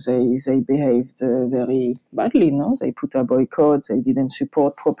because they behaved very badly. No, they put a boycott. They didn't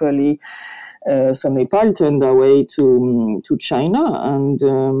support properly. So Nepal turned away to China,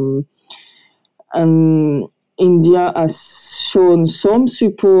 and India has shown some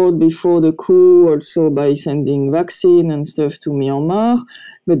support before the coup, also by sending vaccine and stuff to Myanmar,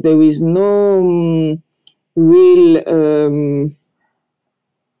 but there is no real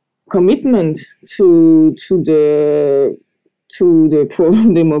commitment to the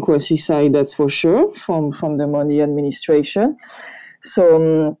pro-democracy side, that's for sure, from the Modi administration.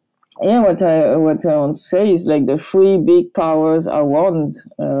 So what I want to say is, like, the three big powers around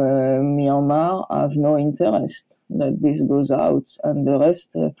Myanmar have no interest that this goes out, and the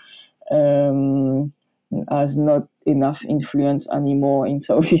rest has not enough influence anymore in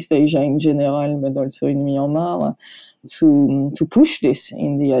Southeast Asia in general, but also in Myanmar, to push this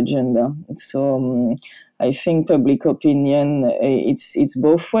in the agenda. So I think public opinion, it's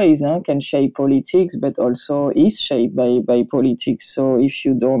both ways, can shape politics, but also is shaped by politics. So if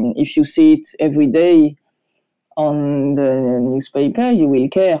you see it every day on the newspaper, you will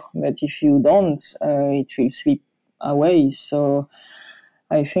care, but if you don't, it will slip away. So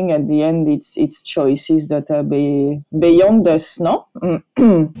I think at the end, it's choices that are beyond us, no? Like,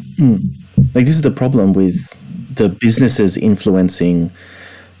 this is the problem with the businesses influencing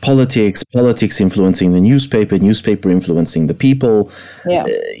politics influencing the newspaper influencing the people.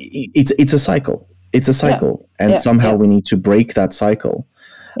 It's a cycle. And somehow we need to break that cycle.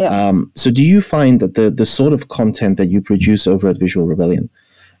 So do you find that the sort of content that you produce over at Visual Rebellion,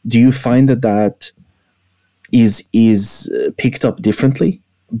 do you find that is picked up differently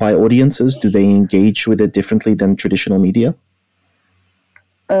by audiences? Do they engage with it differently than traditional media?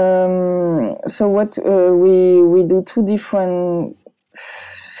 So what we do two different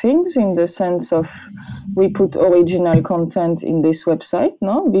things, in the sense of, we put original content in this website,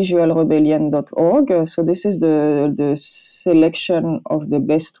 visualrebellion.org. So this is the selection of the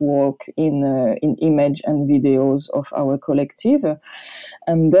best work in image and videos of our collective.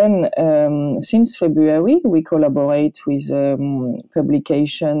 And then since February, we collaborate with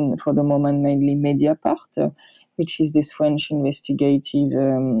publication, for the moment mainly Mediapart, which is this French investigative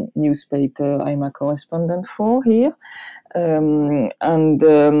newspaper I'm a correspondent for here. And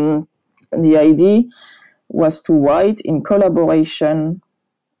the idea was to write in collaboration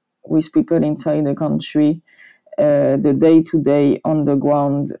with people inside the country the day-to-day,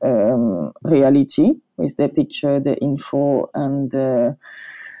 on-the-ground reality, with their picture, their info, and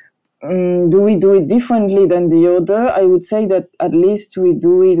Do we do it differently than the other? I would say that at least we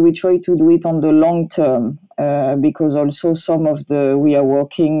try to do it on the long term, because also we are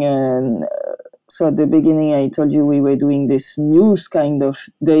working, and so at the beginning I told you we were doing this news kind of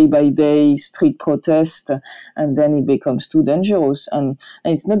day by day street protest, and then it becomes too dangerous, and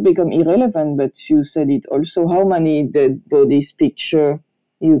it's not become irrelevant, but you said it also, how many dead bodies picture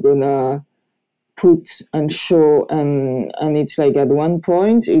you gonna put and show, and it's like at one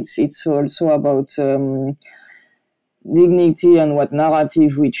point it's also about dignity and what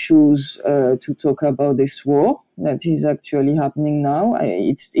narrative we choose to talk about this war that is actually happening now.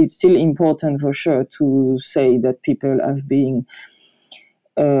 It's still important for sure to say that people have been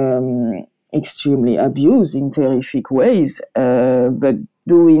extremely abused in terrific ways, but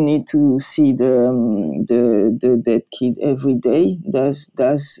do we need to see the dead kid every day?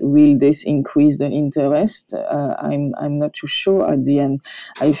 Will this increase the interest? I'm not too sure at the end.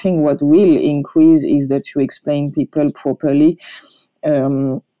 I think what will increase is that you explain people properly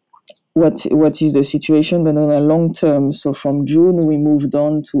what is the situation, but on a long term. So from June, we moved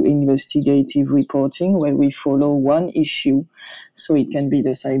on to investigative reporting, where we follow one issue. So it can be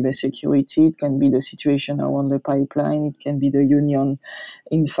the cybersecurity, it can be the situation around the pipeline, it can be the union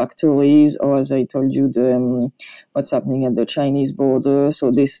in factories, or as I told you, what's happening at the Chinese border.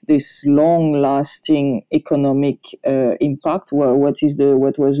 So this long-lasting economic impact, what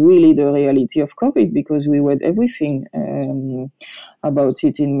was really the reality of COVID, because we read everything about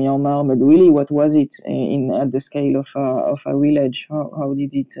it in Myanmar, but really, what was it at the scale of a village? How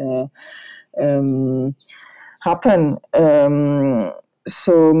did it happen?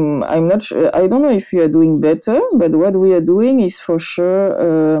 So I'm not sure. I don't know if we are doing better, but what we are doing is for sure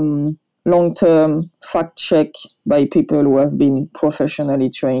long-term fact check by people who have been professionally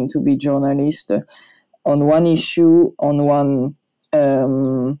trained to be journalists on one issue, on one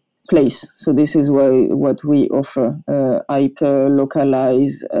place. So this is what we offer: hyper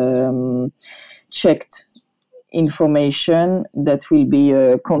localized, checked information that will be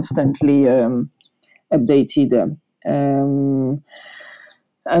constantly updated.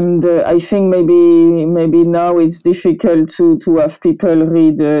 And I think maybe now it's difficult to have people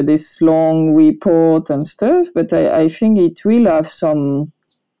read this long report and stuff, but I think it will have some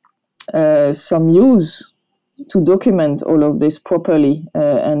use to document all of this properly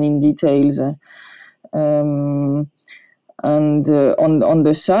and in details. And on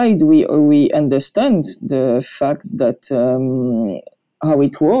the side, we understand the fact that how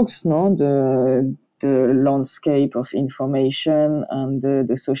it works, no, the landscape of information and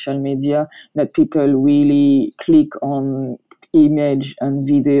the social media, that people really click on image and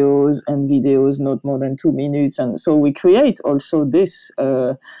videos not more than 2 minutes, and so we create also this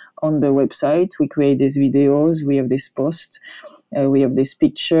on the website. We create these videos, we have this post, we have this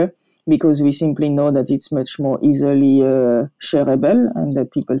picture, because we simply know that it's much more easily shareable, and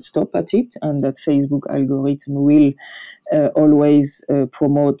that people stop at it, and that Facebook algorithm will always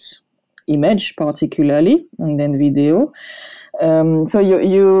promote image particularly, and then video. So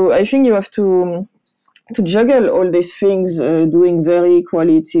I think you have to juggle all these things, doing very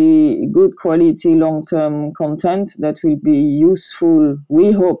good quality long-term content that will be useful,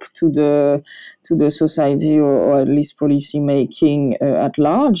 we hope, to the society, or at least policy making at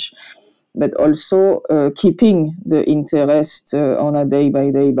large, but also keeping the interest on a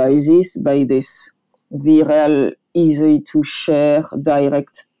day-by-day basis by this viral, easy to share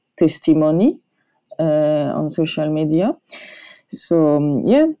direct testimony on social media. So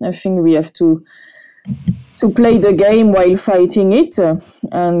I think we have to play the game while fighting it,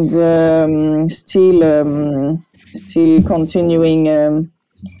 and still continuing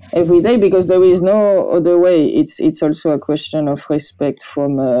every day, because there is no other way. It's also a question of respect for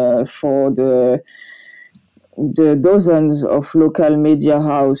the dozens of local media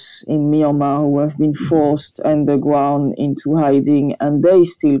houses in Myanmar who have been forced underground into hiding, and they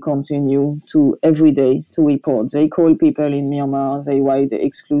still continue to every day to report. They call people in Myanmar, they write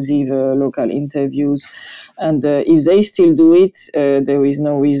exclusive local interviews, and if they still do it, there is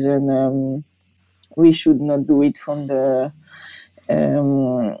no reason we should not do it from the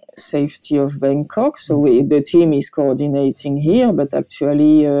safety of Bangkok. So the team is coordinating here, but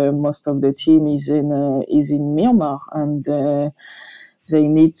actually most of the team is in Myanmar, and they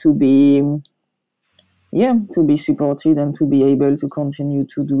need to be supported and to be able to continue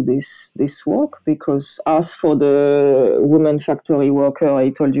to do this work. Because as for the women factory worker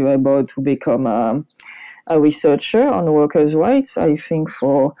I told you about, to become a researcher on workers' rights, I think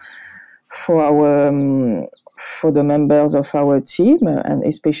for for the members of our team, and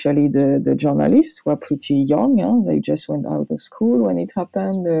especially the journalists who are pretty young. They just went out of school when it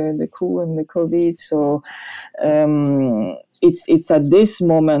happened, the coup and the COVID. So it's at this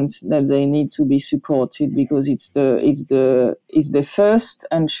moment that they need to be supported, because it's the first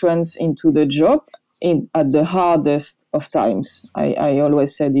entrance into the job at the hardest of times. I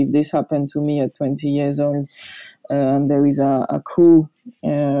always said, if this happened to me at 20 years old, and there is a coup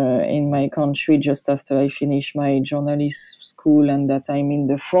in my country just after I finish my journalist school, and that I'm in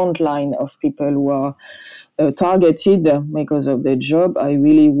the front line of people who are targeted because of their job, I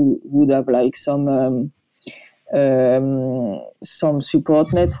really would have like some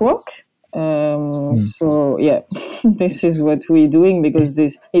support network. So yeah, this is what we're doing, because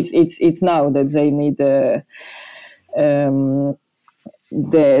it's now that they need the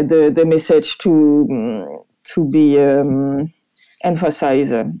message to be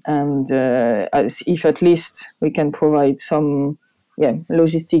emphasized, and as if at least we can provide some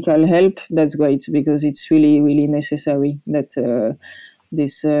logistical help, that's great, because it's really necessary that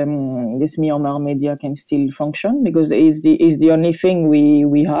this Myanmar media can still function, because it's the only thing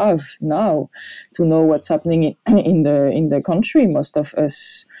we have now to know what's happening in the country. Most of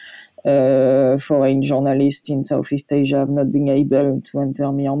us foreign journalists in Southeast Asia have not been able to enter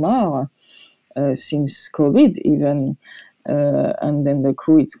Myanmar since COVID even, and then the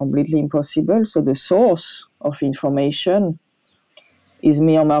coup, it's completely impossible. So the source of information is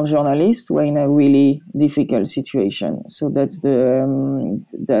Myanmar journalists who are in a really difficult situation. So that's them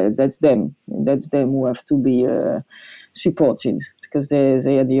who have to be supported, because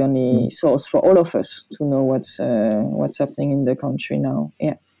they are the only source for all of us to know what's happening in the country now.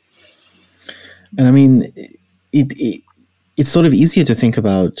 Yeah. And I mean, it's sort of easier to think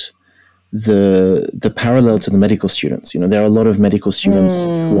about the parallel to the medical students. There are a lot of medical students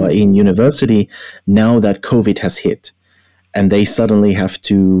who are in university now that COVID has hit, and they suddenly have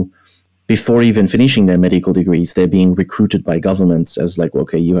to, before even finishing their medical degrees, they're being recruited by governments as like,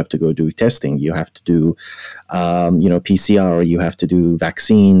 okay, you have to go do testing, you have to do, PCR, you have to do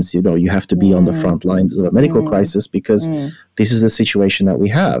vaccines, you have to be on the front lines of a medical crisis, because this is the situation that we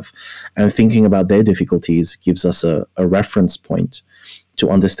have. And thinking about their difficulties gives us a reference point to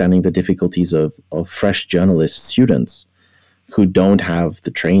understanding the difficulties of fresh journalist students who don't have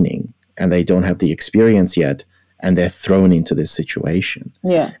the training and they don't have the experience yet, and they're thrown into this situation.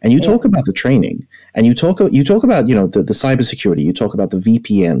 Yeah. And you talk about the training, and you talk about, the cybersecurity, you talk about the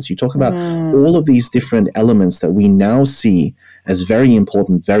VPNs, you talk about all of these different elements that we now see as very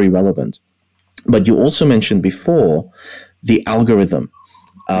important, very relevant. But you also mentioned before the algorithm,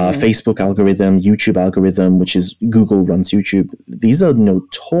 Facebook algorithm, YouTube algorithm, which is Google runs YouTube. These are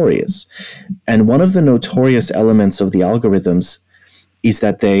notorious. And one of the notorious elements of the algorithms is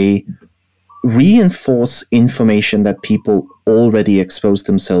that they reinforce information that people already expose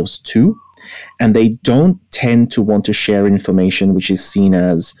themselves to, and they don't tend to want to share information which is seen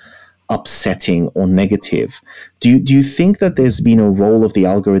as upsetting or negative. Do you think that there's been a role of the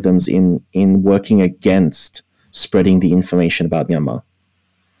algorithms in working against spreading the information about Myanmar?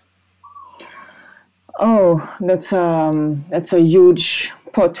 Oh, that's a huge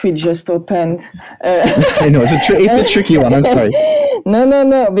pot we just opened. I know it's a tricky one. I'm sorry.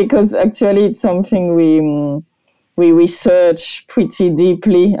 No, because actually it's something we research pretty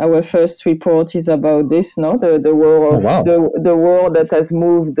deeply. Our first report is about this, the war of the war that has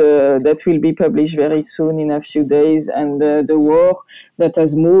moved, that will be published very soon in a few days, and the war that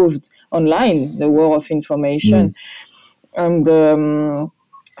has moved online, the war of information, and.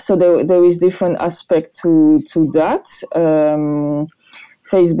 So there is different aspect to that.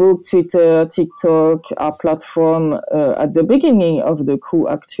 Facebook, Twitter, TikTok, our platform at the beginning of the coup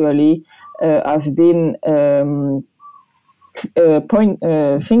actually have been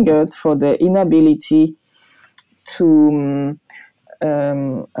fingered for the inability to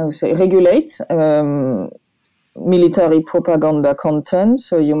regulate military propaganda content.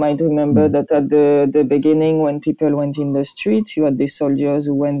 So you might remember that at the beginning, when people went in the street, you had the soldiers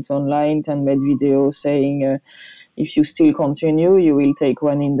who went online and made videos saying, if you still continue, you will take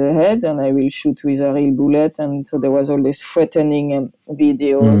one in the head and I will shoot with a real bullet. And so there was all these threatening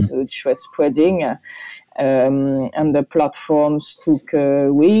videos which were spreading. And the platforms took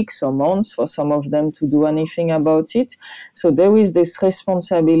weeks or months for some of them to do anything about it. So there is this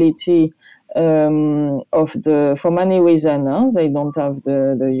responsibility for many reasons, they don't have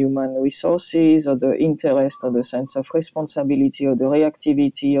the human resources or the interest or the sense of responsibility or the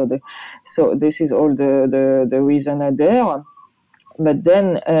reactivity so this is all the reason are there. But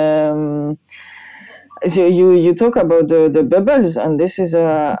then So you talk about the bubbles, and this is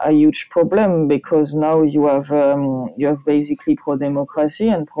a huge problem, because now you have basically pro-democracy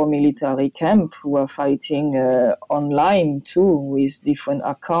and pro-military camp who are fighting online too with different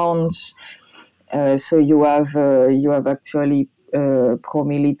accounts. So you have actually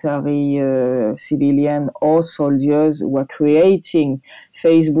pro-military civilian or soldiers who are creating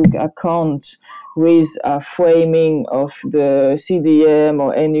Facebook accounts with a framing of the CDM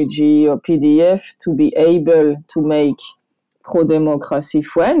or NUG or PDF to be able to make pro-democracy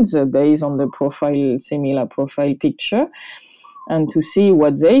friends based on the similar profile picture, and to see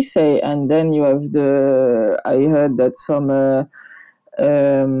what they say. And then you have I heard that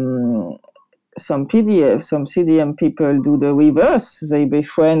some PDF, some CDM people do the reverse. They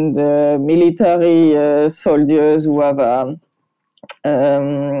befriend military soldiers who have a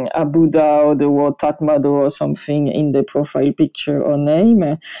Buddha or the word Tatmadaw or something in the profile picture or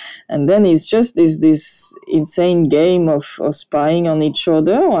name. And then it's just this insane game of spying on each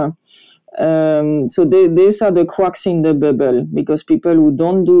other. So these are the cracks in the bubble, because people who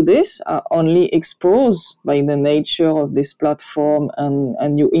don't do this are only exposed by the nature of this platform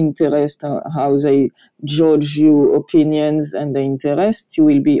and your interest, how they judge your opinions and the interest. You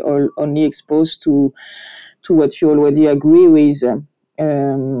will be only exposed to what you already agree with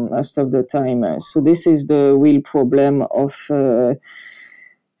most of the time. So this is the real problem of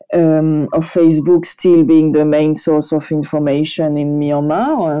Facebook still being the main source of information in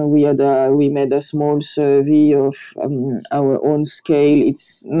Myanmar. We made a small survey of our own scale.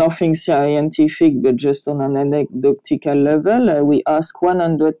 It's nothing scientific, but just on an anecdotal level. We asked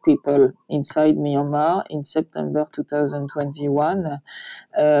 100 people inside Myanmar in September 2021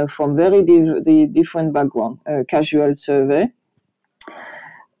 from very different background. Casual survey.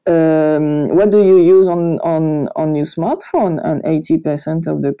 What do you use on your smartphone? And 80%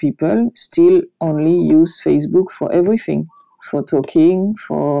 of the people still only use Facebook for everything, for talking,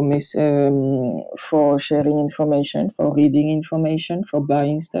 for sharing information, for reading information, for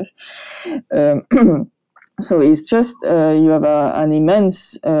buying stuff. So it's just you have an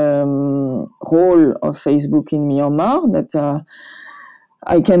immense role of Facebook in Myanmar that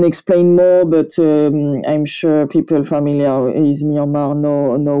I can explain more, but I'm sure people familiar with Myanmar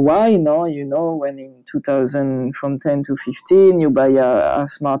know why. No, when in 2000, from 10 to 15, you buy a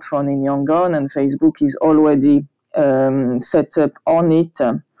smartphone in Yangon, and Facebook is already set up on it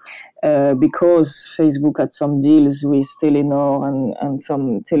because Facebook had some deals with Telenor and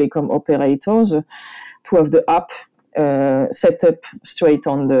some telecom operators to have the app set up straight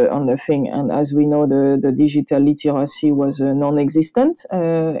on the thing. And as we know, the digital literacy was non-existent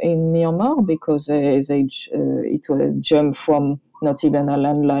in Myanmar, because it was jumped from not even a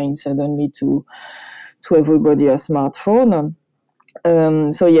landline suddenly to everybody a smartphone.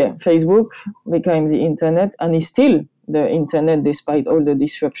 So yeah, Facebook became the internet, and is still the internet despite all the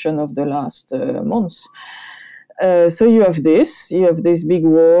disruption of the last months. So you have this big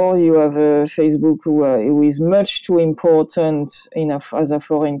war. You have Facebook, who is much too important enough as a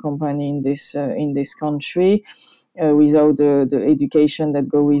foreign company in this country, without the education that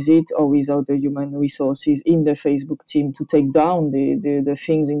go with it, or without the human resources in the Facebook team to take down the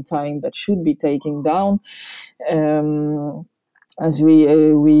things in time that should be taken down. As we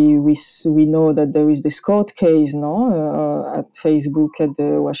know that there is this court case now at Facebook at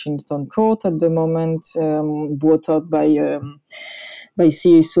the Washington court at the moment, brought out by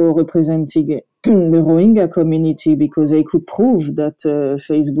CSO representing the Rohingya community, because they could prove that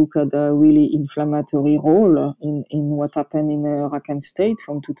Facebook had a really inflammatory role in what happened in Rakhine State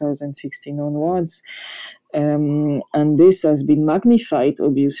from 2016 onwards. And this has been magnified,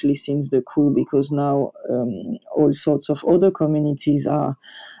 obviously, since the coup, because now all sorts of other communities are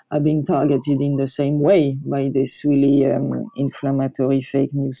being targeted in the same way by this really inflammatory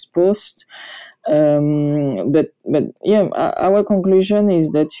fake news post. But yeah, our conclusion is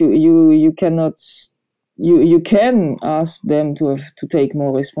that you cannot. You can ask them to take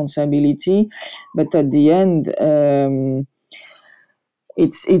more responsibility, but at the end,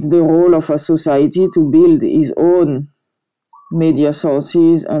 it's the role of a society to build his own media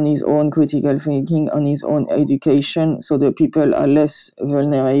sources and his own critical thinking and his own education, so that people are less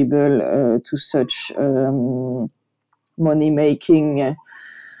vulnerable to such money-making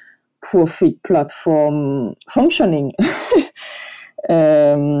profit platform functioning.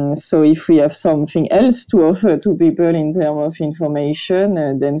 So if we have something else to offer to people in terms of information,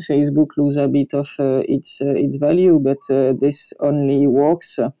 then Facebook loses a bit of its value. But this only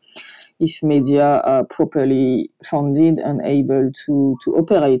works if media are properly funded and able to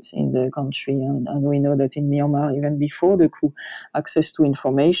operate in the country. And we know that in Myanmar, even before the coup, access to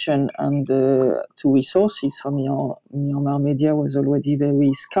information and to resources from Myanmar media was already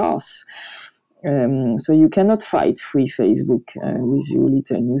very scarce. So you cannot fight free Facebook with your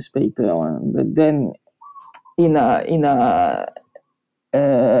little newspaper. But then in a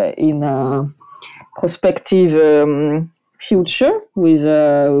prospective future with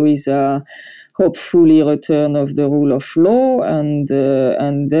a hopefully return of the rule of law, and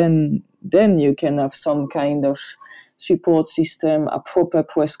then you can have some kind of support system, a proper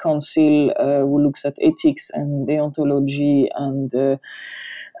press council who looks at ethics and deontology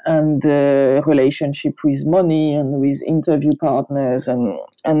and relationship with money and with interview partners, and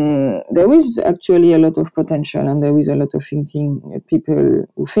there is actually a lot of potential, and there is a lot of people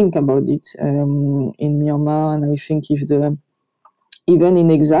who think about it in Myanmar. And I think even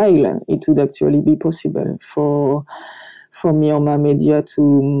in exile, it would actually be possible for Myanmar media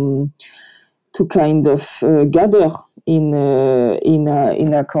to kind of gather in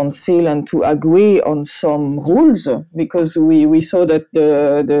a council and to agree on some rules, because we saw that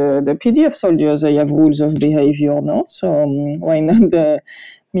the PDF soldiers, they have rules of behavior, no? So why not the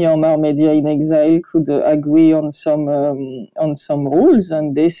Myanmar media in exile could agree on some rules,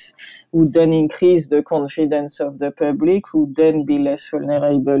 and this would then increase the confidence of the public, who would then be less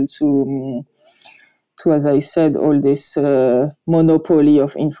vulnerable to, as I said, all this monopoly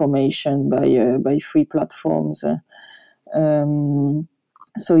of information by free platforms.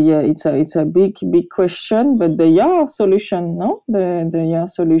 So yeah, it's a big question, but there are solution, no? There are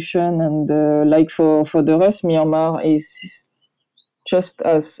solution, and like for the rest, Myanmar is just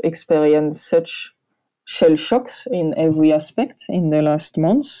as experienced such shell shocks in every aspect in the last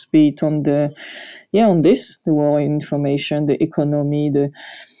months, be it on the war information, the economy, the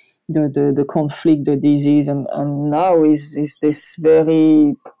conflict, the disease, and now is this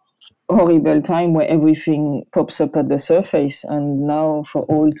very horrible time where everything pops up at the surface, and now for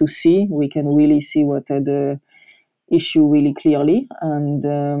all to see, we can really see what are the issue really clearly, and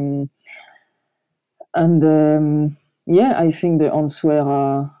I think the answers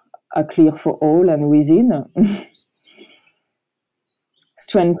are clear for all and within.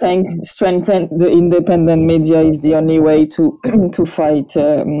 Strengthen the independent media is the only way to fight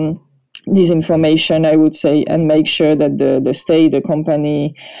disinformation, I would say, and make sure that the state, the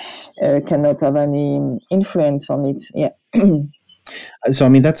company, cannot have any influence on it. Yeah. So I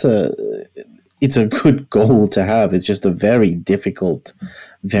mean, it's a good goal to have. It's just a very difficult,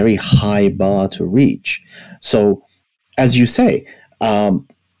 very high bar to reach. So, as you say,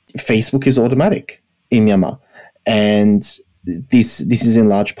 Facebook is automatic in Myanmar, and this is in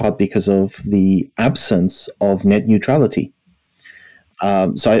large part because of the absence of net neutrality.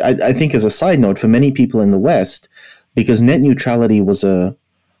 So I think, as a side note, for many people in the West, because net neutrality was a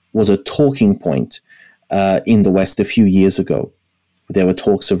talking point in the West a few years ago. There were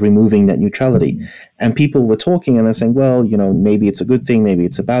talks of removing net neutrality, and people were talking and they're saying, well, maybe it's a good thing, maybe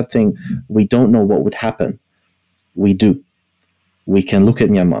it's a bad thing. We don't know what would happen. We do. We can look at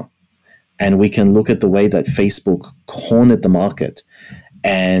Myanmar, and we can look at the way that Facebook cornered the market.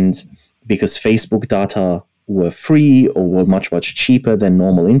 And because Facebook data were free or were much, much cheaper than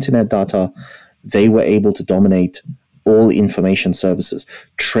normal internet data, they were able to dominate all information services,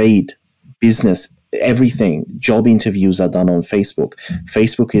 trade, business, everything. Job interviews are done on Facebook.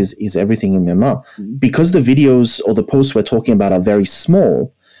 Facebook is everything in Myanmar. Because the videos or the posts we're talking about are very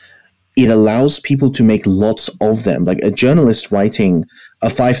small, it allows people to make lots of them. Like a journalist writing a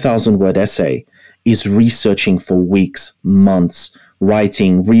 5,000-word essay is researching for weeks, months,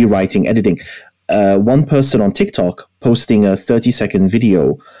 writing, rewriting, editing. One person on TikTok posting a 30-second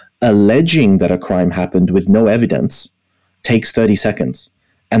video alleging that a crime happened with no evidence takes 30 seconds.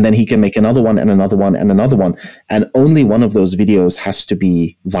 And then he can make another one and another one and another one. And only one of those videos has to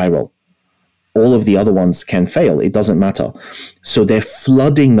be viral. All of the other ones can fail. It doesn't matter. So they're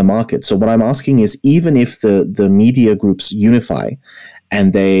flooding the market. So what I'm asking is, even if the media groups unify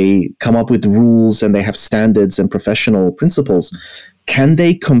and they come up with rules and they have standards and professional principles, can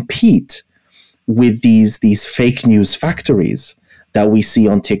they compete with these fake news factories that we see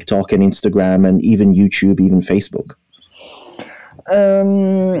on TikTok and Instagram and even YouTube, even Facebook?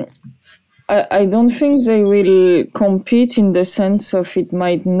 I don't think they will compete in the sense of it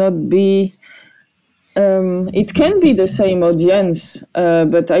might not be. It can be the same audience,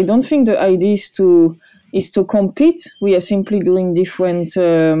 but I don't think the idea is to compete. We are simply doing different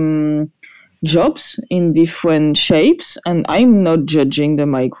jobs in different shapes, and I'm not judging the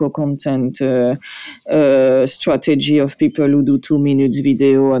micro content strategy of people who do 2 minutes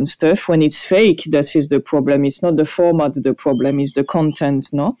video and stuff. When it's fake, that is the problem. It's not the format, the problem is the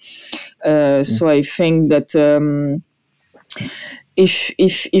content, no? So I think that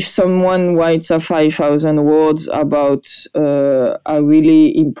if someone writes a 5,000 words about a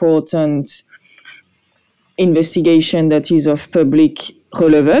really important investigation that is of public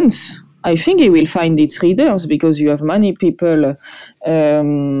relevance, I think it will find its readers, because you have many people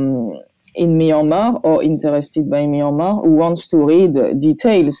in Myanmar or interested by Myanmar who wants to read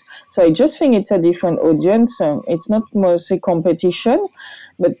details. So I just think it's a different audience. It's not mostly competition,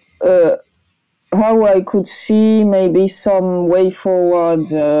 but how I could see maybe some way forward,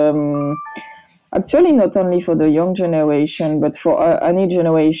 actually not only for the young generation, but for any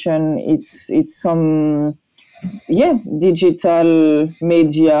generation, it's some digital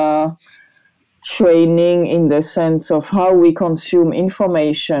media training in the sense of how we consume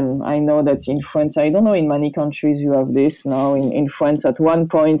information. I know that in France, I don't know, in many countries you have this now. In France, at one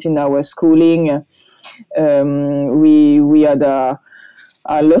point in our schooling, we had a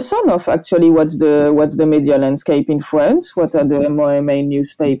lesson of actually what's the media landscape in France, what are the main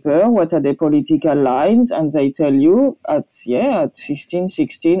newspaper, what are the political lines, and they tell you at 15,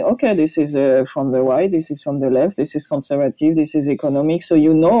 16, okay, this is from the right, this is from the left, this is conservative, this is economic, so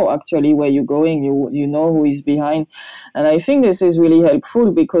you know actually where you're going, you know who is behind. And I think this is really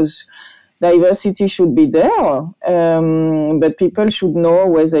helpful, because diversity should be there, but people should know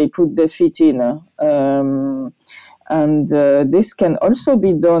where they put their feet in. And this can also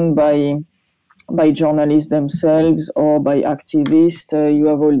be done by journalists themselves or by activists. You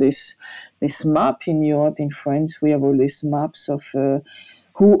have all this map in Europe, in France. We have all these maps of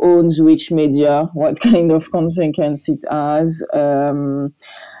who owns which media, what kind of consequence it has. And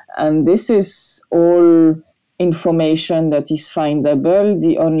this is all information that is findable.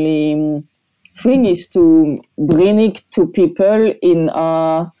 The only thing is to bring it to people in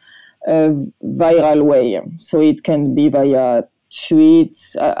a viral way. So it can be via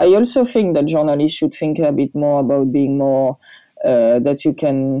tweets. I also think that journalists should think a bit more about being more, that you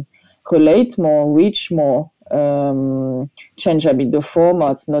can relate more, reach more, change a bit the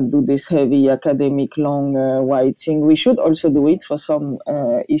format, not do this heavy academic long writing. We should also do it for some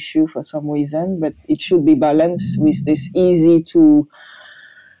issue, for some reason, but it should be balanced with this easy to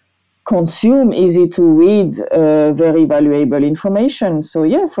consume, easy to read, very valuable information. So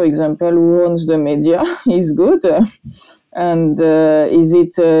for example, who owns the media is good, and is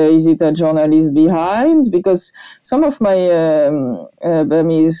it a journalist behind? Because some of my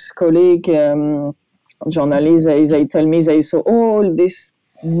Burmese colleague journalists, they tell me they saw all this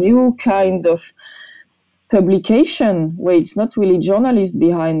new kind of publication where it's not really journalists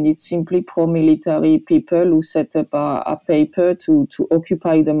behind, it's simply pro-military people who set up a paper to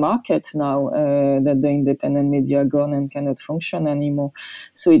occupy the market now that the independent media gone and cannot function anymore.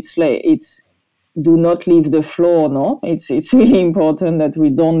 So it's do not leave the floor, no? It's really important that we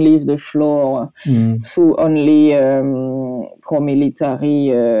don't leave the floor to only pro-military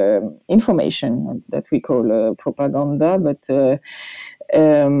information that we call propaganda, but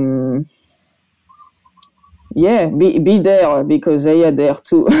be there, because they are there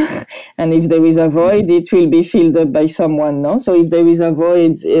too. And if there is a void, it will be filled up by someone, no? So if there is a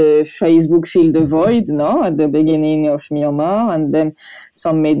void, Facebook filled the void, no, at the beginning of Myanmar, and then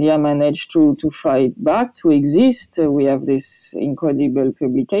some media managed to fight back, to exist. We have this incredible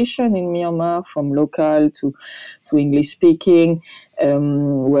publication in Myanmar, from local to English speaking,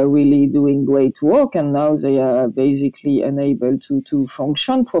 were really doing great work, and now they are basically unable to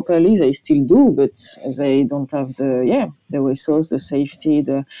function properly. They still do, but they don't have the resource, the safety,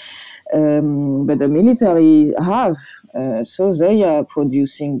 but the military have, so they are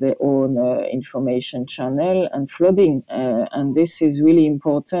producing their own information channel and flooding, and this is really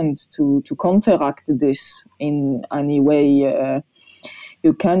important to counteract this in any way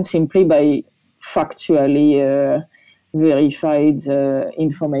you can, simply by factually verified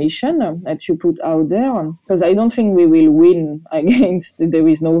information that you put out there. Because I don't think we will win against, there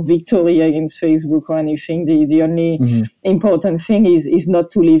is no victory against Facebook or anything. The only important thing is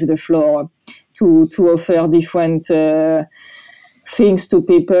not to leave the floor, to offer different things to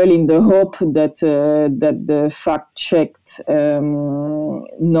people in the hope that the fact-checked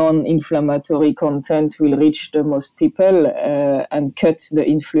non-inflammatory content will reach the most people and cut the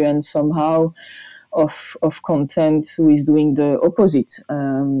influence somehow of content who is doing the opposite,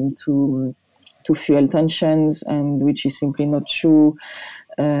 to fuel tensions, and which is simply not true.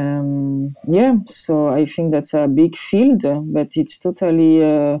 So I think that's a big field, but it's totally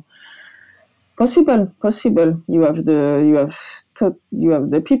Possible. You have the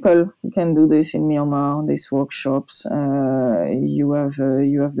people who can do this in Myanmar. These workshops. You have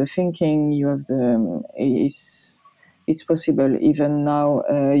the thinking. You have the. It's possible even now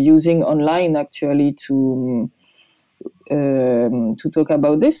using online actually to talk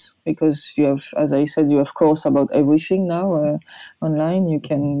about this, because you have, as I said, you have course about everything now online. You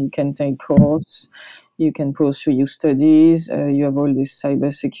can take course. You can pursue your studies. You have all these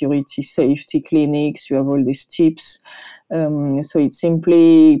cybersecurity safety clinics. You have all these tips. So it's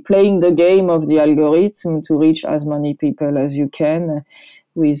simply playing the game of the algorithm to reach as many people as you can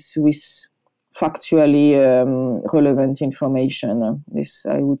with factually relevant information. This,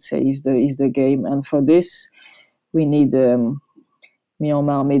 I would say, is the game. And for this, we need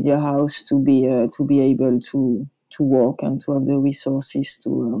Myanmar Media House to be able to work and to have the resources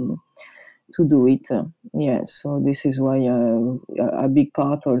to do it. So this is why a big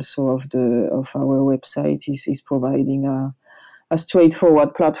part also of our website is providing a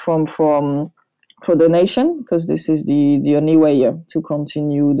straightforward platform for donation, because this is the only way to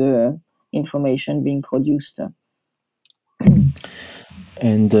continue the information being produced.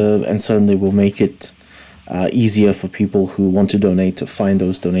 And certainly will make it easier for people who want to donate to find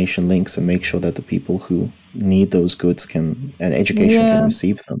those donation links and make sure that the people who need those goods and education can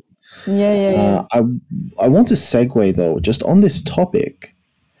receive them. I want to segue though, just on this topic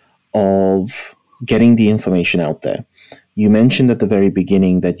of getting the information out there. You mentioned at the very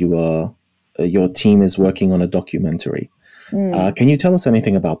beginning that your team is working on a documentary. Can you tell us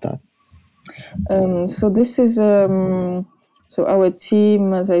anything about that? So this is so our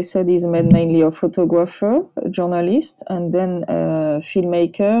team, as I said, is made mainly of photographer, journalist, and then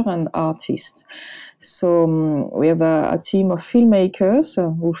filmmaker and artist. So we have a team of filmmakers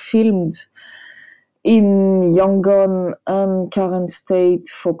who filmed in Yangon and Karen State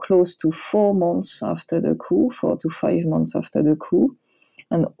for close to 4 months after the coup, 4 to 5 months after the coup,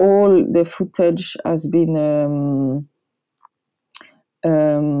 and all the footage has been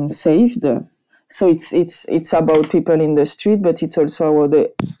saved. So it's about people in the street, but it's also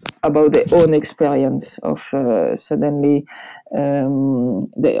about their own experience of suddenly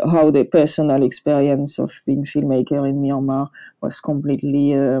how the personal experience of being filmmaker in Myanmar was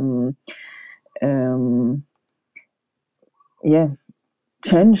completely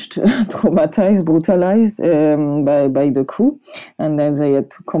changed, traumatized, brutalized by the coup, and then they had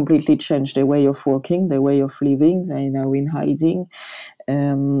to completely change their way of working, their way of living. They are now in hiding.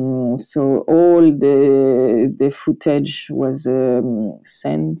 So all the footage was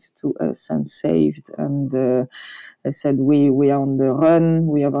sent to us and saved, and I said, we are on the run,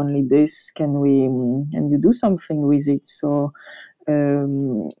 we have only this, can you do something with it? So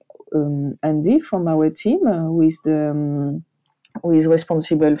Andy from our team, who is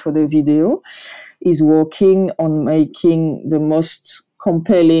responsible for the video, is working on making the most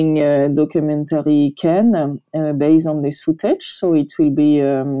compelling documentary he can based on this footage. So it will be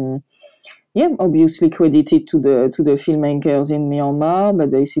obviously credited to the filmmakers in Myanmar,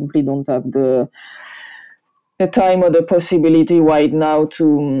 but they simply don't have the time or the possibility right now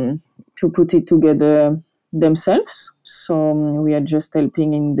to put it together themselves. So we are just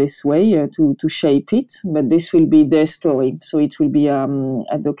helping in this way to shape it, but this will be their story. So it will be a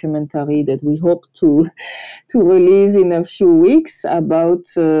documentary that we hope to release in a few weeks about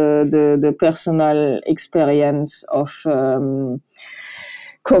the personal experience of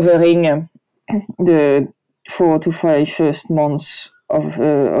covering the 4 to 5 first months of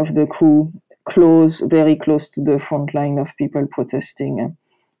the coup, very close to the front line of people protesting.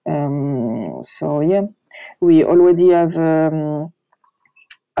 We already have a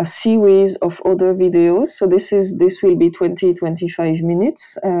series of other videos. So this will be 20-25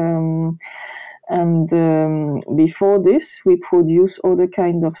 minutes. And before this, we produce other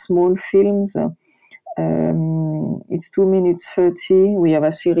kind of small films. It's 2 minutes 30. We have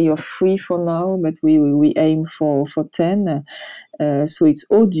a series of 3 for now, but we aim for 10. So it's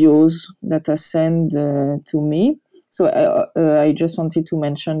audios that are sent to me. So I just wanted to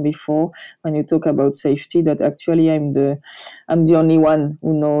mention before, when you talk about safety, that actually I'm the only one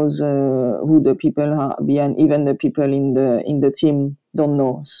who knows who the people are behind. Even the people in the team don't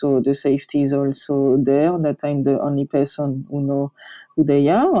know. So the safety is also there. That I'm the only person who know who they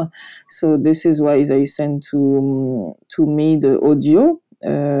are. So this is why they send to me the audio.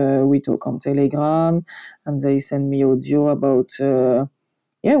 We talk on Telegram, and they send me audio about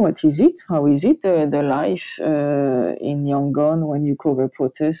what is it? How is it, the life in Yangon when you cover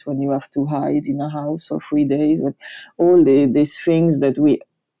protests, when you have to hide in a house for 3 days, all these things that we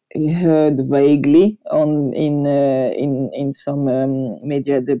heard vaguely in some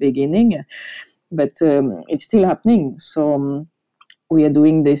media at the beginning. but it's still happening. So we are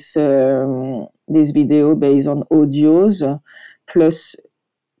doing this video based on audios, plus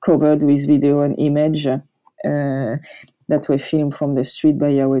covered with video and image that were filmed from the street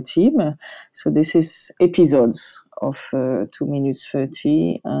by our team. So this is episodes of 2 minutes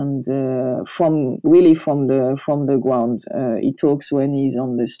 30, and from the ground. He talks when he's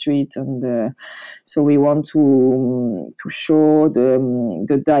on the street, and so we want to show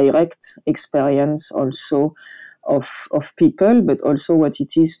the direct experience also of people, but also what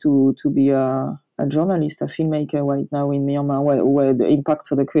it is to be a journalist, a filmmaker right now in Myanmar, where the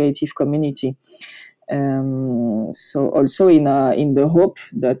impact of the creative community. So also in the hope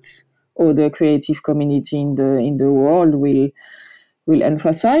that other creative community in the world will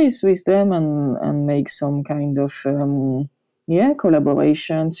emphasize with them and make some kind of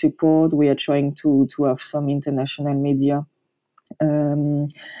collaboration support. We are trying to have some international media to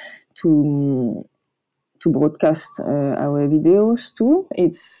broadcast our videos too.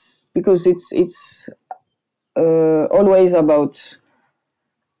 It's because it's always about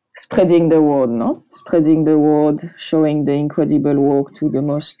spreading the word, no? Spreading the word, showing the incredible work to the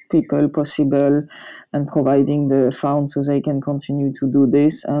most people possible, and providing the funds so they can continue to do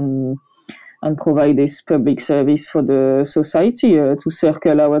this and provide this public service for the society. To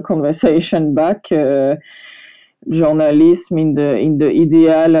circle our conversation back, journalism in the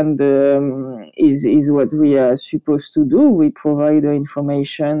ideal and is what we are supposed to do. We provide the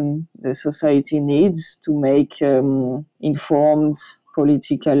information the society needs to make informed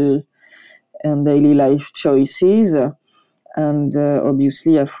political and daily life choices. And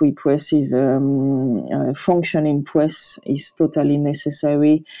obviously, a free press is a functioning press is totally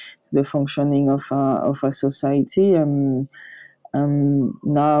necessary to the functioning of a society. And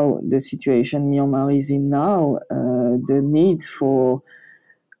now the situation Myanmar is in now, the need for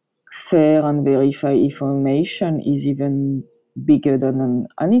fair and verified information is even bigger than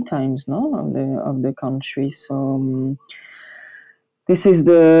any times, no, of the country. So this is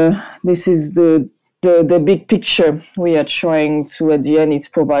the big picture we are trying to. At the end, it's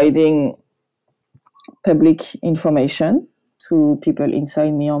providing public information to people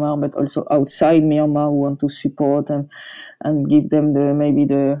inside Myanmar, but also outside Myanmar who want to support and give them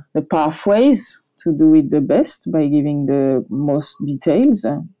the pathways to do it the best by giving the most details.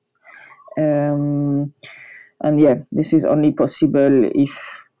 And yeah, this is only possible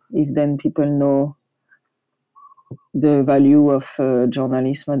if then people know the value of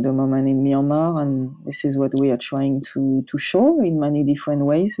journalism at the moment in Myanmar, and this is what we are trying to show in many different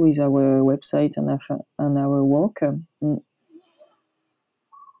ways with our website and our work.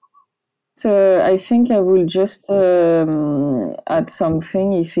 So I think I will just add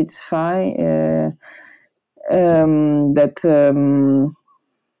something, if it's fine, that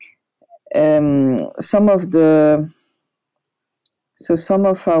some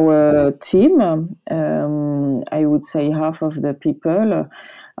of our team, I would say half of the people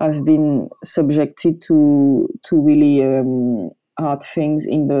have been subjected to really hard things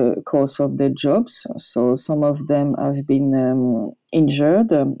in the course of their jobs. So some of them have been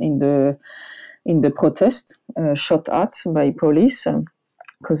injured in the protest, shot at by police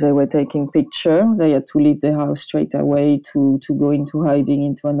because they were taking pictures. They had to leave the house straight away to go into hiding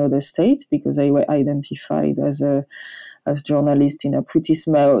into another state because they were identified as journalists in a pretty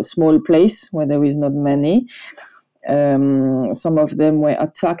small place where there is not many. Some of them were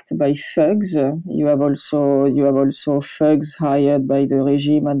attacked by thugs. You have also thugs hired by the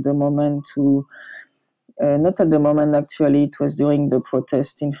regime at the moment to. Not at the moment, actually. It was during the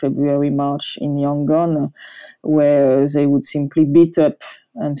protest in February, March in Yangon, where they would simply beat up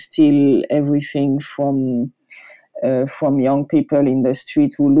and steal everything from young people in the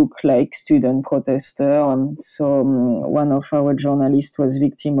street who look like student protesters. And so one of our journalists was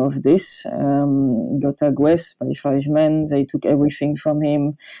victim of this, got aggressed by 5 men. They took everything from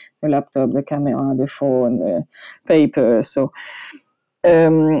him, the laptop, the camera, the phone, the paper. So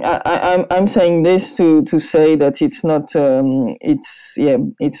I'm saying this to say that it's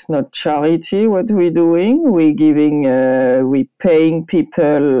not charity what we're doing. We're paying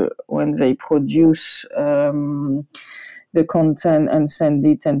people when they produce the content and send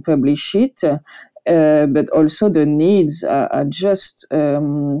it and publish it, but also the needs are just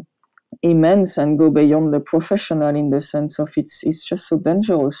immense and go beyond the professional, in the sense of it's just so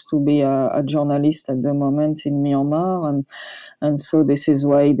dangerous to be a journalist at the moment in Myanmar, and so this is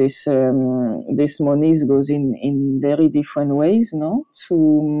why this money goes in very different ways, no,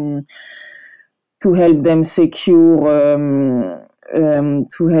 to help them secure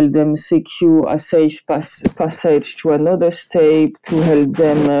to help them secure a safe passage to another state, to help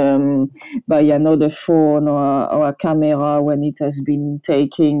them buy another phone or a camera when it has been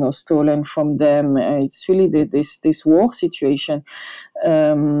taken or stolen from them. It's really this war situation,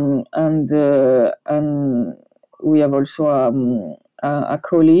 and we have also a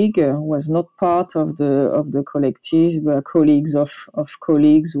colleague who was not part of the collective, but colleagues of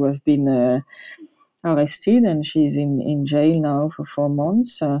colleagues who have been arrested, and she's in jail now for 4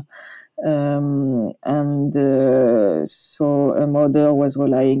 months. So a mother was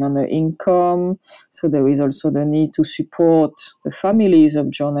relying on her income. So there is also the need to support the families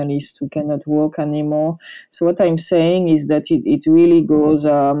of journalists who cannot work anymore. So what I'm saying is that it really goes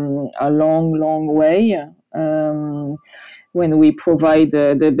a long way. When we provide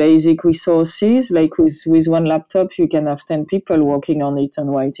the basic resources, like with one laptop, you can have 10 people working on it and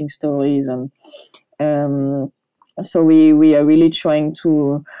writing stories. And so we are really trying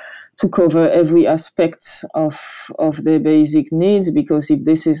to cover every aspect of their basic needs, because if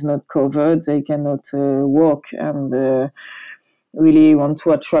this is not covered, they cannot work, and really want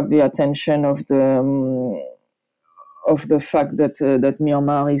to attract the attention of the fact that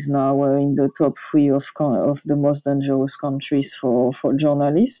Myanmar is now in the top 3 of the most dangerous countries for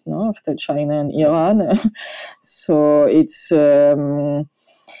journalists, no, after China and Iran. So it's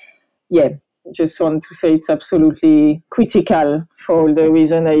just want to say it's absolutely critical for all the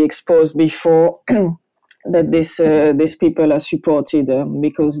reasons I exposed before that these people are supported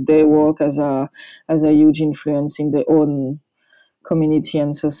because they work as a huge influence in their own community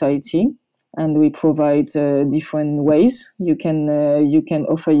and society. And we provide different ways. You can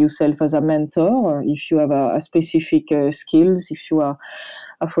offer yourself as a mentor, or if you have a specific skills, if you are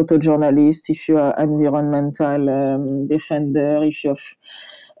a photojournalist, if you are environmental defender, if you have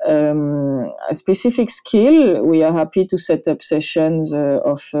a specific skill, we are happy to set up sessions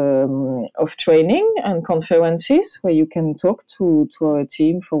of training and conferences where you can talk to our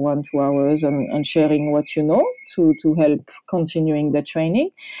team for 1-2 hours and sharing what you know to help continuing the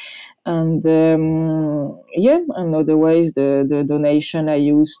training. And and otherwise the donation I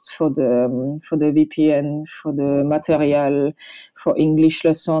used for the VPN, for the material, for English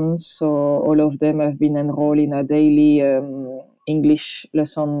lessons. So all of them have been enrolled in a daily English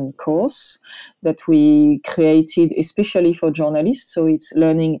lesson course that we created especially for journalists. So it's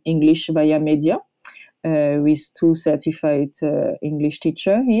learning English via media with 2 certified English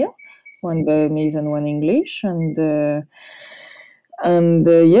teachers here, one Burmese and one English. And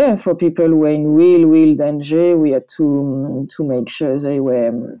for people who are in real danger, we had to make sure they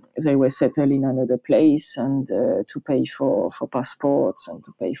were settled in another place, and to pay for passports, and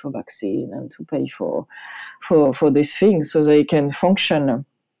to pay for vaccine, and to pay for these things so they can function.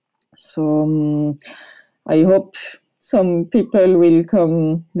 So I hope some people will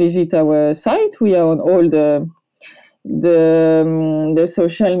come visit our site. We are on all the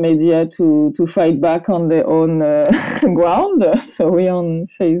social media to fight back on their own ground. So we're on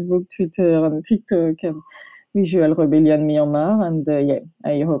Facebook, Twitter, and TikTok, and Visual Rebellion Myanmar. And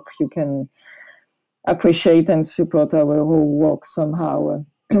I hope you can appreciate and support our whole work somehow.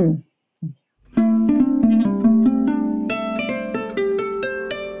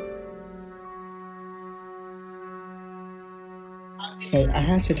 Hey, I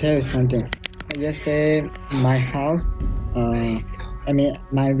have to tell you something. Yesterday, my house,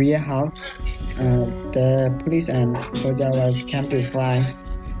 my real house, the police and soldiers came to find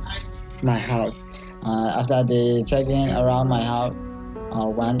my house. After they check in around my house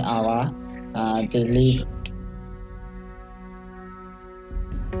 1 hour, they leave.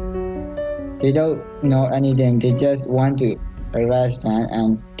 They don't know anything. They just want to arrest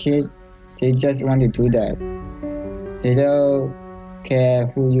and kill. They just want to do that. They don't care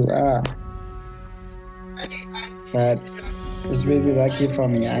who you are. But it's really lucky for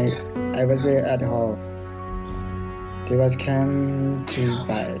me. I was there at home. They was come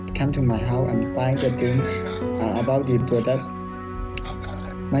to my house and find the thing about the protest.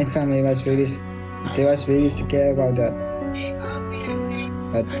 My family was really scared about that.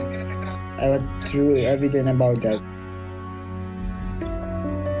 But I was true evident about that.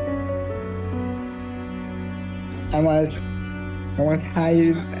 I was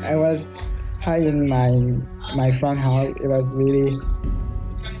high in my front house. It was really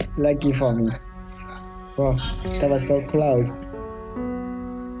lucky for me. Wow, that was so close.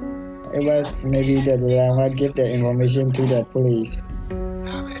 It was maybe the landlord give the information to the police,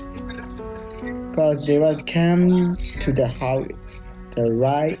 because they was come to the house the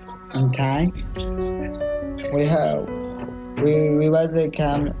right in time. We was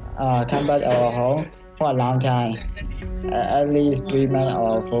come back our home for a long time. at least 3 months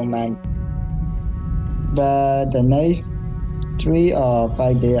or 4 months. But the next 3 or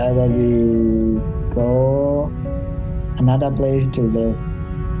 5 days, I will be go another place to live.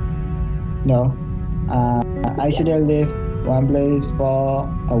 No, I should live one place for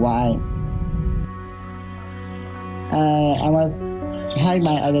a while. I must hide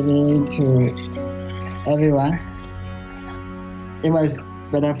my identity to everyone. It was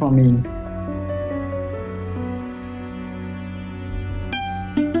better for me.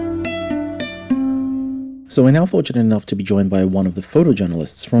 So we're now fortunate enough to be joined by one of the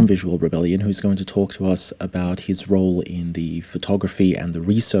photojournalists from Visual Rebellion, who's going to talk to us about his role in the photography and the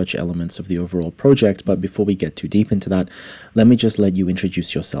research elements of the overall project. But before we get too deep into that, let me just let you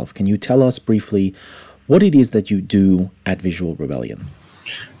introduce yourself. Can you tell us briefly what it is that you do at Visual Rebellion?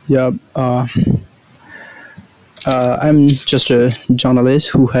 Yeah, I'm just a journalist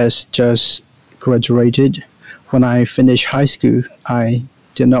who has just graduated. When I finished high school, I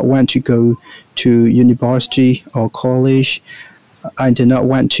did not want to go to university or college. I did not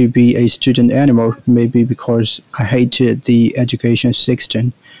want to be a student anymore, maybe because I hated the education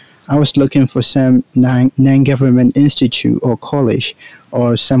system. I was looking for some non-government institute or college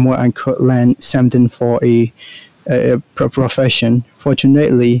or somewhere I could learn something for a profession.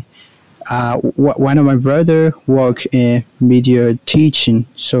 Fortunately, one of my brother worked in media teaching,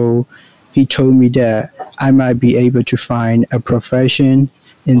 so he told me that I might be able to find a profession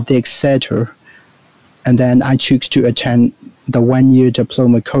in this sector. And then I chose to attend the 1-year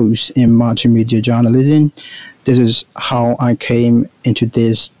diploma course in multimedia journalism. This is how I came into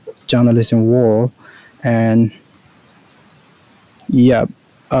this journalism world. And yeah,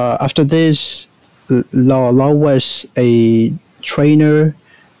 after this, Law was a trainer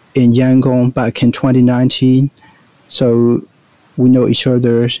in Yangon back in 2019. So we know each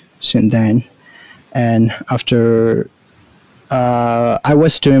other since then. And after I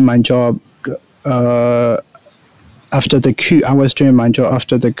was doing my job after the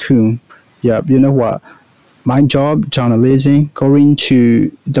coup. Yeah, you know what? My job, journalism, going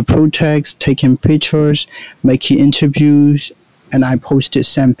to the protests, taking pictures, making interviews, and I posted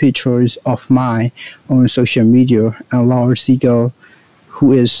some pictures of mine on social media. And Laura Siegel,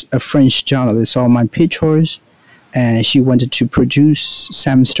 who is a French journalist, saw my pictures, and she wanted to produce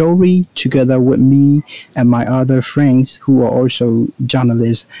some story together with me and my other friends who are also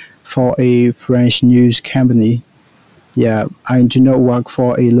journalists for a French news company. Yeah, I do not work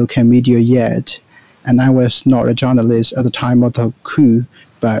for a local media yet, and I was not a journalist at the time of the coup,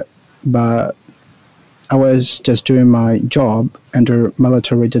 but I was just doing my job under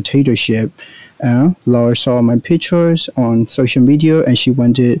military dictatorship. Laura saw my pictures on social media, and she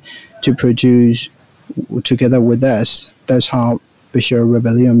wanted to produce together with us. That's how Visual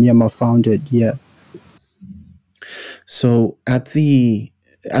Rebellion Myanmar founded. Yeah. So at the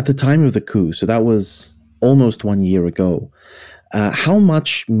time of the coup, so that was almost 1 year ago. How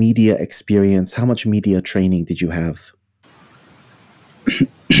much media experience, how much media training did you have?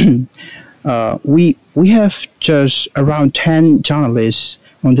 We have just around 10 journalists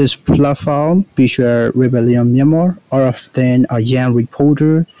on this platform, Visual Rebellion Myanmar. All of them are young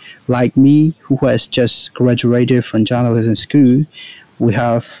reporter like me who has just graduated from journalism school. We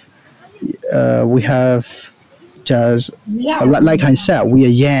have just like I said, we are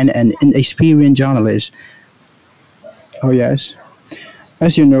young and inexperienced journalists. Oh yes,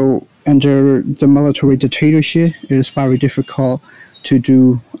 as you know, under the military dictatorship, it is very difficult to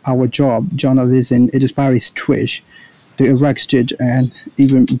do our job, journalism. It is very strict. They arrested and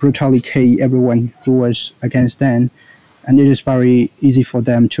even brutally killed everyone who was against them. And it is very easy for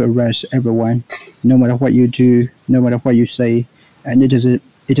them to arrest everyone, no matter what you do, no matter what you say. And it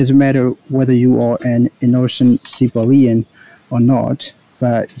doesn't matter whether you are an innocent civilian or not,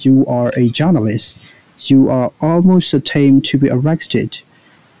 but you are a journalist. You are almost certain to be arrested.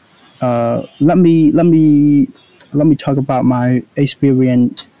 Let me talk about my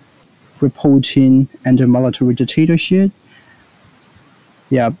experience reporting under military dictatorship.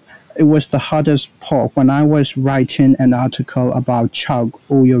 Yeah, it was the hardest part when I was writing an article about Chuk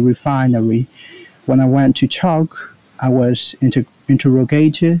oil refinery. When I went to Chuk, I was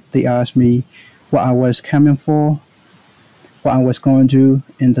interrogated. They asked me what I was coming for, what I was going to do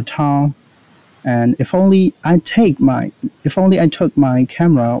in the town, and if only I took my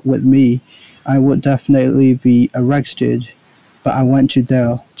camera with me, I would definitely be arrested. But I went to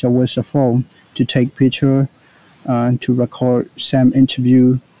there just with a phone to take picture, to record some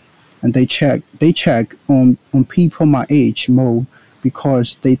interview, and they check on people my age more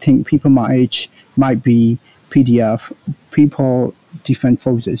because they think people my age might be PDF, people different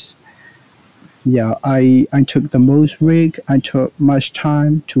forces. Yeah, I took the most risk. I took much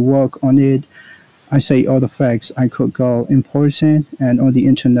time to work on it. I say all the facts I could go in person and on the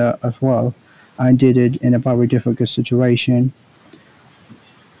internet as well. I did it in a very difficult situation.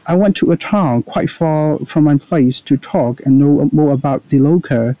 I went to a town quite far from my place to talk and know more about the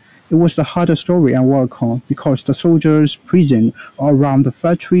local. It was the hardest story I worked on because the soldiers' prison all around the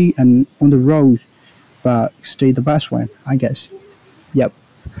factory and on the road, but stay the best one, I guess. Yep.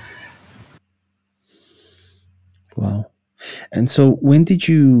 Wow. And so when did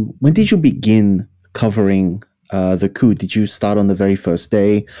you begin covering the coup? Did you start on the very first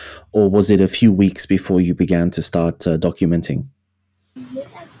day, or was it a few weeks before you began to start documenting?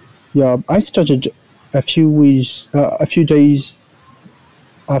 Yeah, I started a few days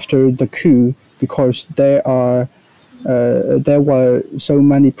after the coup because there were so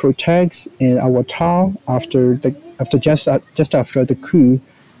many protests in our town just after the coup,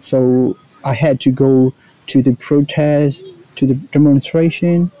 so I had to go to the protest, to the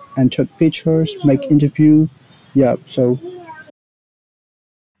demonstration, and took pictures, make interview. Yeah, so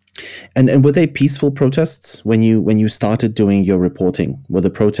And were they peaceful protests when you started doing your reporting? Were the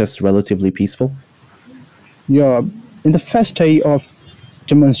protests relatively peaceful? yeah, in the first day of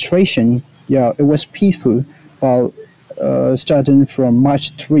demonstration, yeah, it was peaceful, but starting from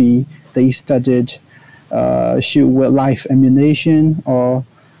March 3, they started shoot with live ammunition or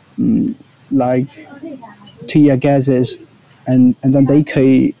like tear gases, and then they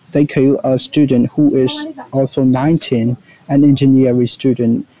kill a student who is also 19, an engineering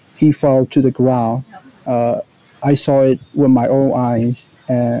student. He fell to the ground. Uh, I saw it with my own eyes,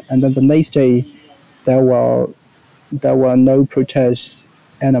 and then the next day there were no protests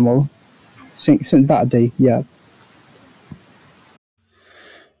anymore since that day. Yeah.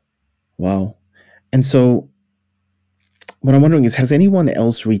 Wow. And so what I'm wondering is, has anyone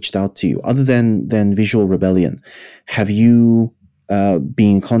else reached out to you other than Visual Rebellion? Have you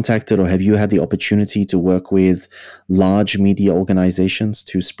been contacted, or have you had the opportunity to work with large media organizations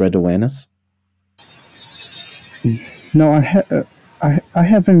to spread awareness? No, I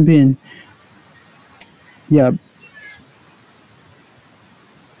haven't been. Yeah,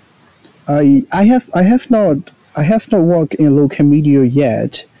 I have not worked in local media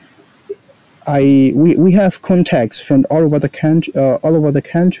yet. We have contacts from all over the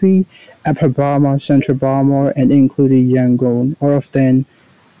country, Upper Burma, Central Burma, and including Yangon. All of them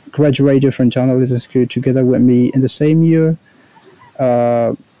graduated from journalism school together with me in the same year.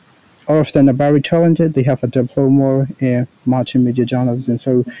 Uh, all of them are very talented. They have a diploma in multimedia journalism,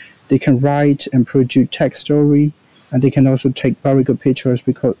 so they can write and produce text story, and they can also take very good pictures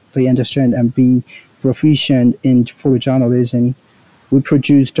because they understand and be proficient in photojournalism. We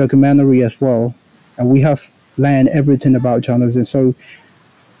produce documentary as well, and we have learned everything about journalism. So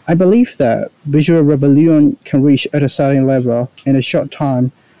I believe that Visual Rebellion can reach at a certain level in a short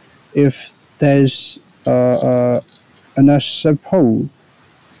time if there's enough support.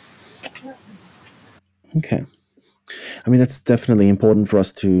 Okay. I mean, that's definitely important for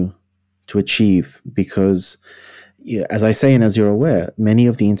us to achieve because, yeah, as I say, and as you're aware, many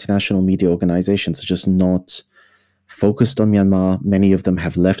of the international media organizations are just not focused on Myanmar. Many of them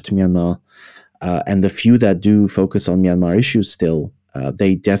have left Myanmar. And the few that do focus on Myanmar issues still,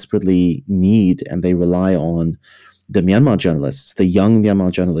 they desperately need and they rely on the Myanmar journalists, the young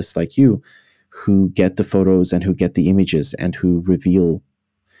Myanmar journalists like you, who get the photos and who get the images and who reveal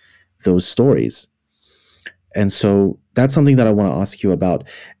those stories. And so that's something that I want to ask you about.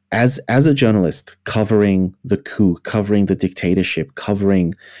 As a journalist covering the coup, covering the dictatorship,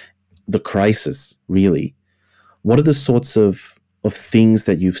 covering the crisis, really, what are the sorts of things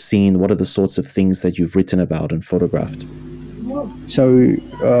that you've seen? What are the sorts of things that you've written about and photographed? So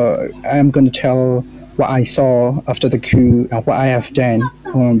I'm going to tell what I saw after the coup and what I have done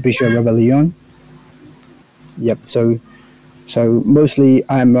on Visual Rebellion. Yep. So mostly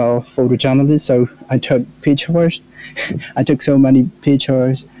I'm a photojournalist, so I took pictures. I took so many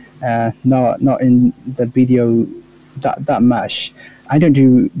pictures, not in the video that much. I don't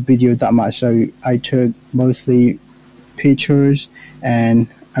do video that much, so I took mostly pictures and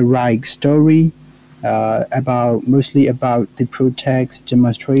I write story mostly about the protest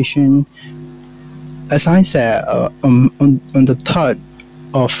demonstration. As I said, on the 3rd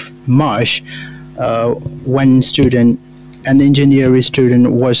of March, one student, an engineering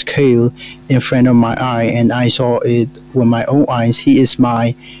student, was killed in front of my eye, and I saw it with my own eyes. He is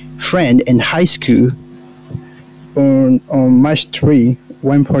my friend in high school. On March 3,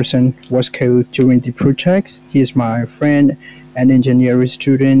 one person was killed during the protest. He is my friend, an engineering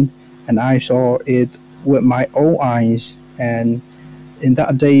student, and I saw it with my own eyes. And in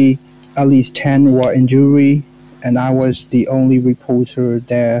that day, at least 10 were injured, and I was the only reporter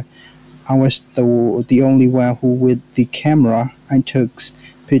there. I was the only one who, with the camera, I took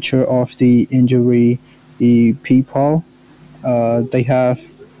picture of the injury people. They have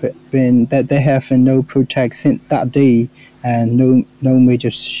been that they have no protect since that day, and no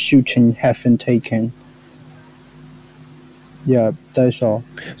major shooting have been taken. Yeah, that's all.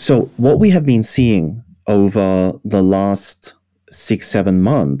 So what we have been seeing over the last 6-7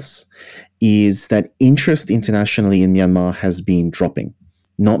 months is that interest internationally in Myanmar has been dropping.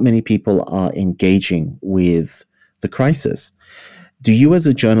 Not many people are engaging with the crisis. Do you, as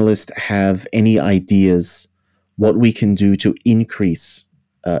a journalist, have any ideas what we can do to increase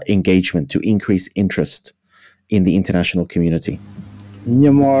engagement, to increase interest in the international community?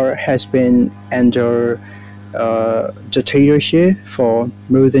 Myanmar has been under dictatorship for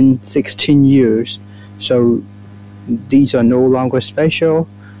more than 16 years, so these are no longer special.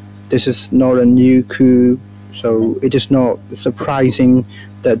 This is not a new coup, so it is not surprising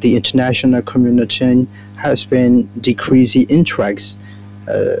that the international community has been decreasing interest.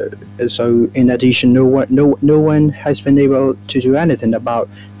 So, in addition, no one has been able to do anything about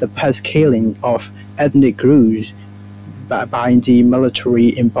the past killing of ethnic groups by the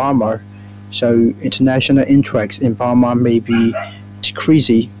military in Burma. So, international interest in Burma may be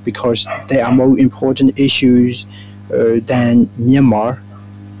decreasing because there are more important issues than Myanmar,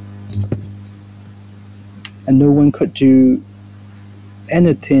 and no one could do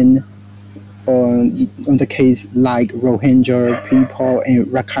anything on the case like Rohingya people in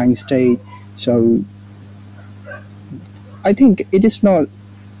Rakhine State. So I think it is not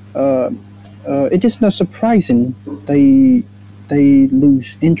surprising they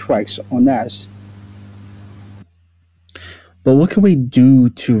lose interest on us. But what can we do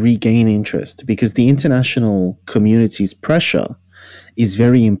to regain interest? Because the international community's pressure is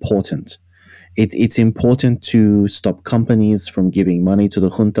very important. It's important to stop companies from giving money to the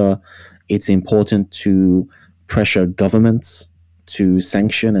junta. It's important to pressure governments to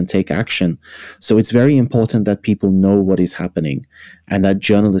sanction and take action. So it's very important that people know what is happening and that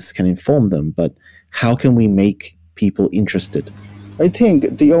journalists can inform them. But how can we make people interested? I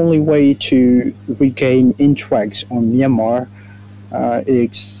think the only way to regain interest on Myanmar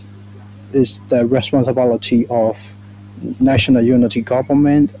is the responsibility of national unity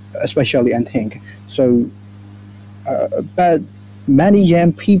government, especially, I think. So, but many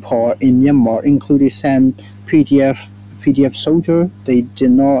young people in Myanmar, including some PDF soldier, they do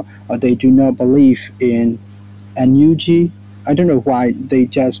not believe in NUG. I don't know why they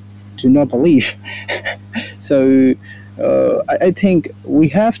just do not believe. So I think we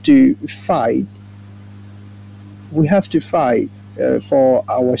have to fight. We have to fight for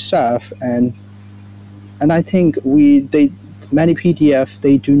ourselves, and I think many PDF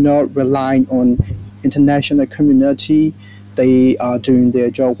they do not rely on international community. They are doing their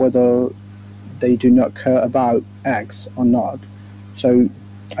job whether they do not care about X or not. So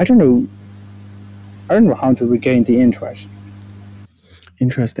I don't know how to regain the interest.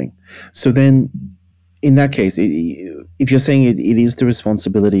 Interesting. So then, in that case, if you're saying it is the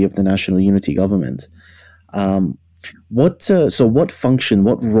responsibility of the national unity government, what function,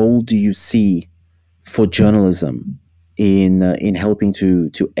 what role do you see for journalism in helping to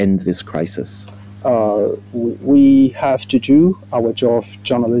end this crisis? We have to do our job of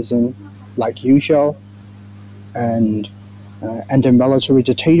journalism like usual, and under military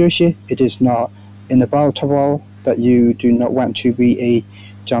dictatorship, it is not inevitable that you do not want to be a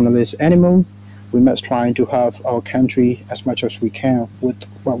journalist anymore. We must try to have our country as much as we can with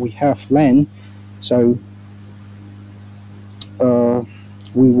what we have learned. So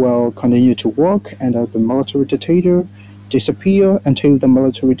we will continue to work under the military dictator disappear until the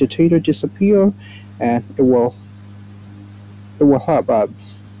military dictator disappear, and it will help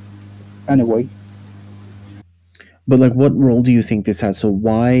us anyway. But what role do you think this has? So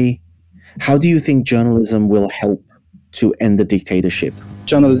how do you think journalism will help to end the dictatorship?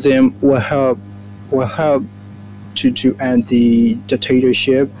 Journalism will help to end the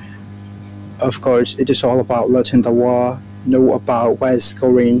dictatorship. Of course, it is all about letting the world know about what's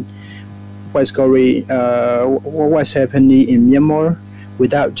happening in Myanmar.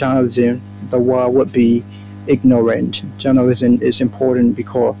 Without journalism, the world would be ignorant. Journalism is important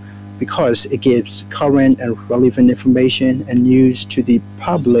because it gives current and relevant information and news to the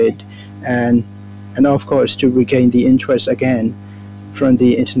public, and of course to regain the interest again from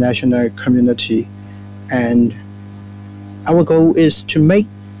the international community. And our goal is to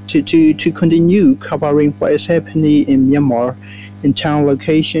continue covering what is happening in Myanmar in town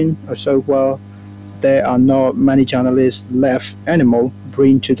location. So there are not many journalists left anymore,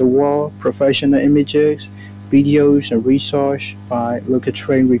 bring to the world professional images, videos, and research by local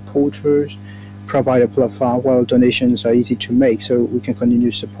trained reporters, provide a platform where donations are easy to make, so we can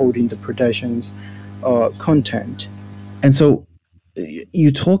continue supporting the production's content. And so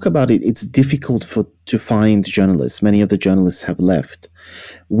you talk about it, it's difficult to find journalists. Many of the journalists have left.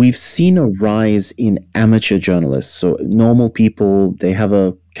 We've seen a rise in amateur journalists. So normal people, they have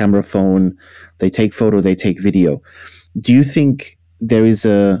a camera phone, they take photo, they take video. Do you think there is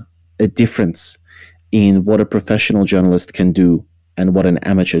a difference in what a professional journalist can do and what an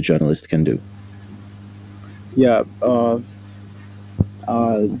amateur journalist can do? Yeah,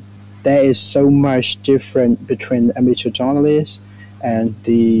 there is so much different between amateur journalists and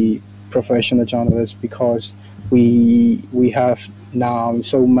the professional journalists, because we have now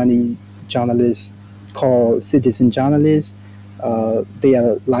so many journalists called citizen journalists. They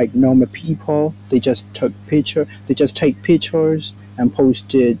are like normal people. They just take pictures and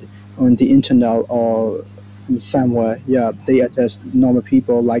post it on the internet or somewhere. Yeah, they are just normal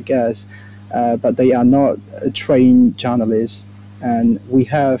people like us, but they are not trained journalists. And we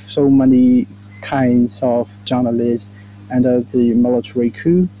have so many kinds of journalists under the military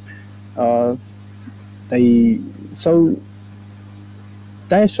coup. There's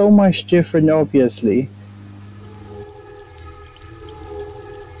so much different, obviously.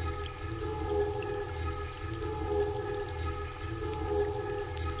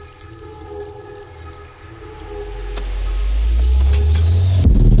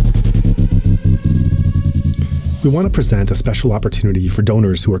 We want to present a special opportunity for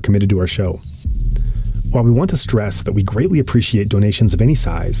donors who are committed to our show. While we want to stress that we greatly appreciate donations of any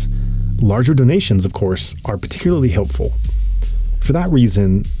size, larger donations, of course, are particularly helpful. For that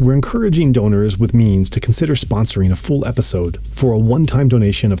reason, we're encouraging donors with means to consider sponsoring a full episode for a one-time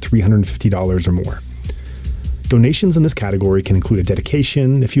donation of $350 or more. Donations in this category can include a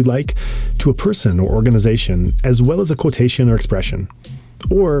dedication, if you'd like, to a person or organization, as well as a quotation or expression.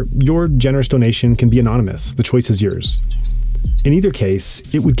 Or your generous donation can be anonymous. The choice is yours. In either case,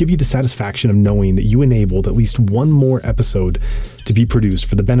 it would give you the satisfaction of knowing that you enabled at least one more episode to be produced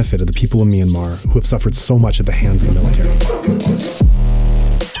for the benefit of the people in Myanmar who have suffered so much at the hands of the military.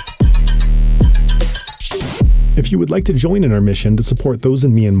 If you would like to join in our mission to support those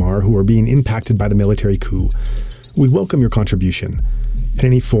in Myanmar who are being impacted by the military coup, we welcome your contribution in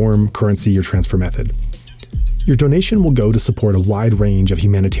any form, currency, or transfer method. Your donation will go to support a wide range of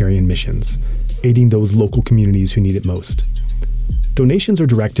humanitarian missions, aiding those local communities who need it most. Donations are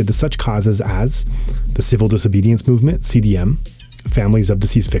directed to such causes as the Civil Disobedience Movement, CDM, families of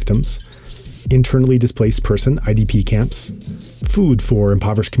deceased victims, internally displaced person, IDP camps, food for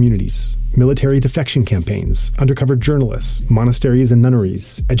impoverished communities, military defection campaigns, undercover journalists, monasteries and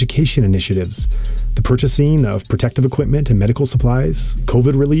nunneries, education initiatives, the purchasing of protective equipment and medical supplies,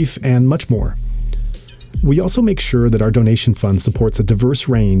 COVID relief, and much more. We also make sure that our donation fund supports a diverse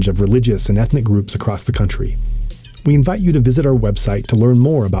range of religious and ethnic groups across the country. We invite you to visit our website to learn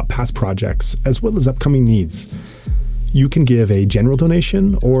more about past projects as well as upcoming needs. You can give a general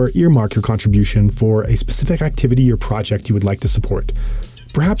donation or earmark your contribution for a specific activity or project you would like to support,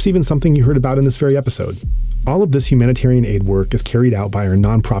 perhaps even something you heard about in this very episode. All of this humanitarian aid work is carried out by our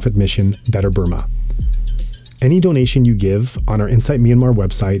nonprofit mission, Better Burma. Any donation you give on our Insight Myanmar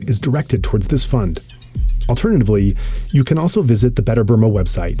website is directed towards this fund. Alternatively, you can also visit the Better Burma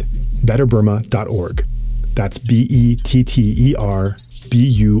website, betterburma.org. That's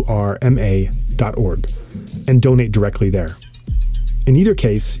BETTERBURMA.org, and donate directly there. In either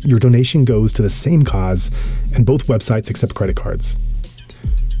case, your donation goes to the same cause, and both websites accept credit cards.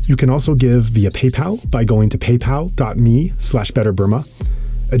 You can also give via PayPal by going to paypal.me/betterburma.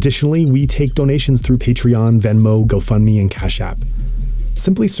 Additionally, we take donations through Patreon, Venmo, GoFundMe, and Cash App.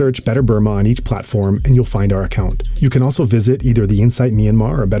 Simply search Better Burma on each platform and you'll find our account. You can also visit either the Insight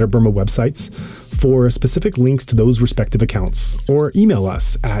Myanmar or Better Burma websites for specific links to those respective accounts, or email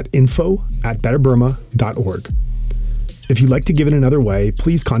us at info@betterburma.org. If you'd like to give it another way,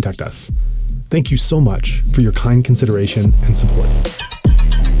 please contact us. Thank you so much for your kind consideration and support.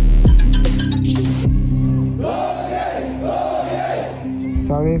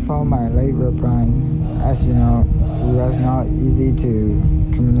 Sorry for my late reply. As you know, it was not easy to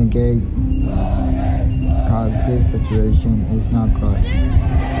communicate because this situation is not good.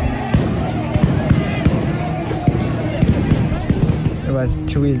 It was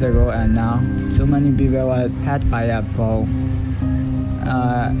 2 weeks ago, and now so many people were hit by a bomb.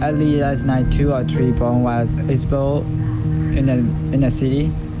 Early last night, 2 or 3 bombs was exploded in the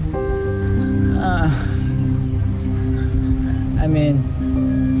city. I mean,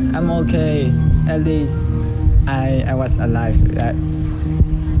 I'm okay. At least I was alive. Right?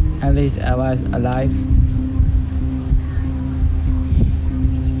 At least I was alive.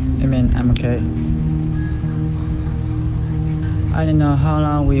 I mean, I'm okay. I don't know how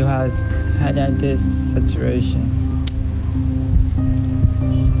long we has had this situation.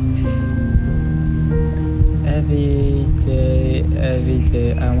 Every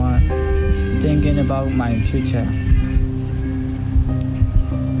day I want thinking about my future.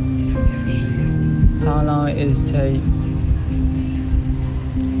 How long it take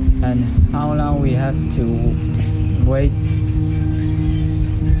and how long we have to wait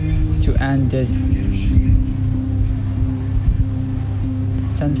to end this.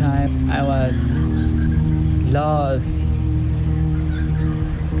 Sometimes I was lost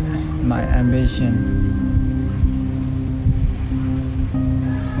my ambition.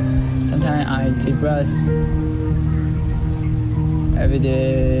 Sometimes I depressed. Every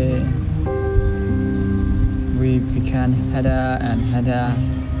day we become harder and harder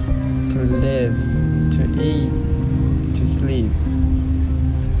to live, to eat, to sleep.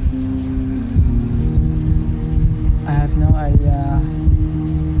 I have no idea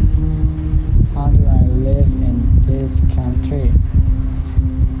how do I live in this country.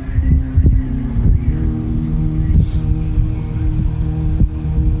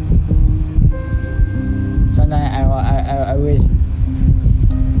 Sometimes I wish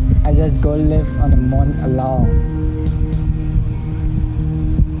I just go live on the moon alone.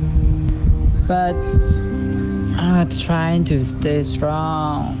 But I'm trying to stay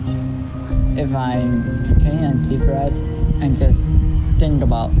strong. If I'm becoming depressed and just think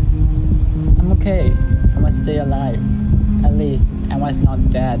about, I'm okay, I must stay alive. At least I was not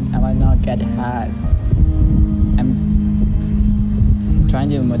dead, I was not get hurt. I'm trying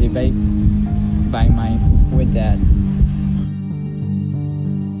to motivate my mind with that.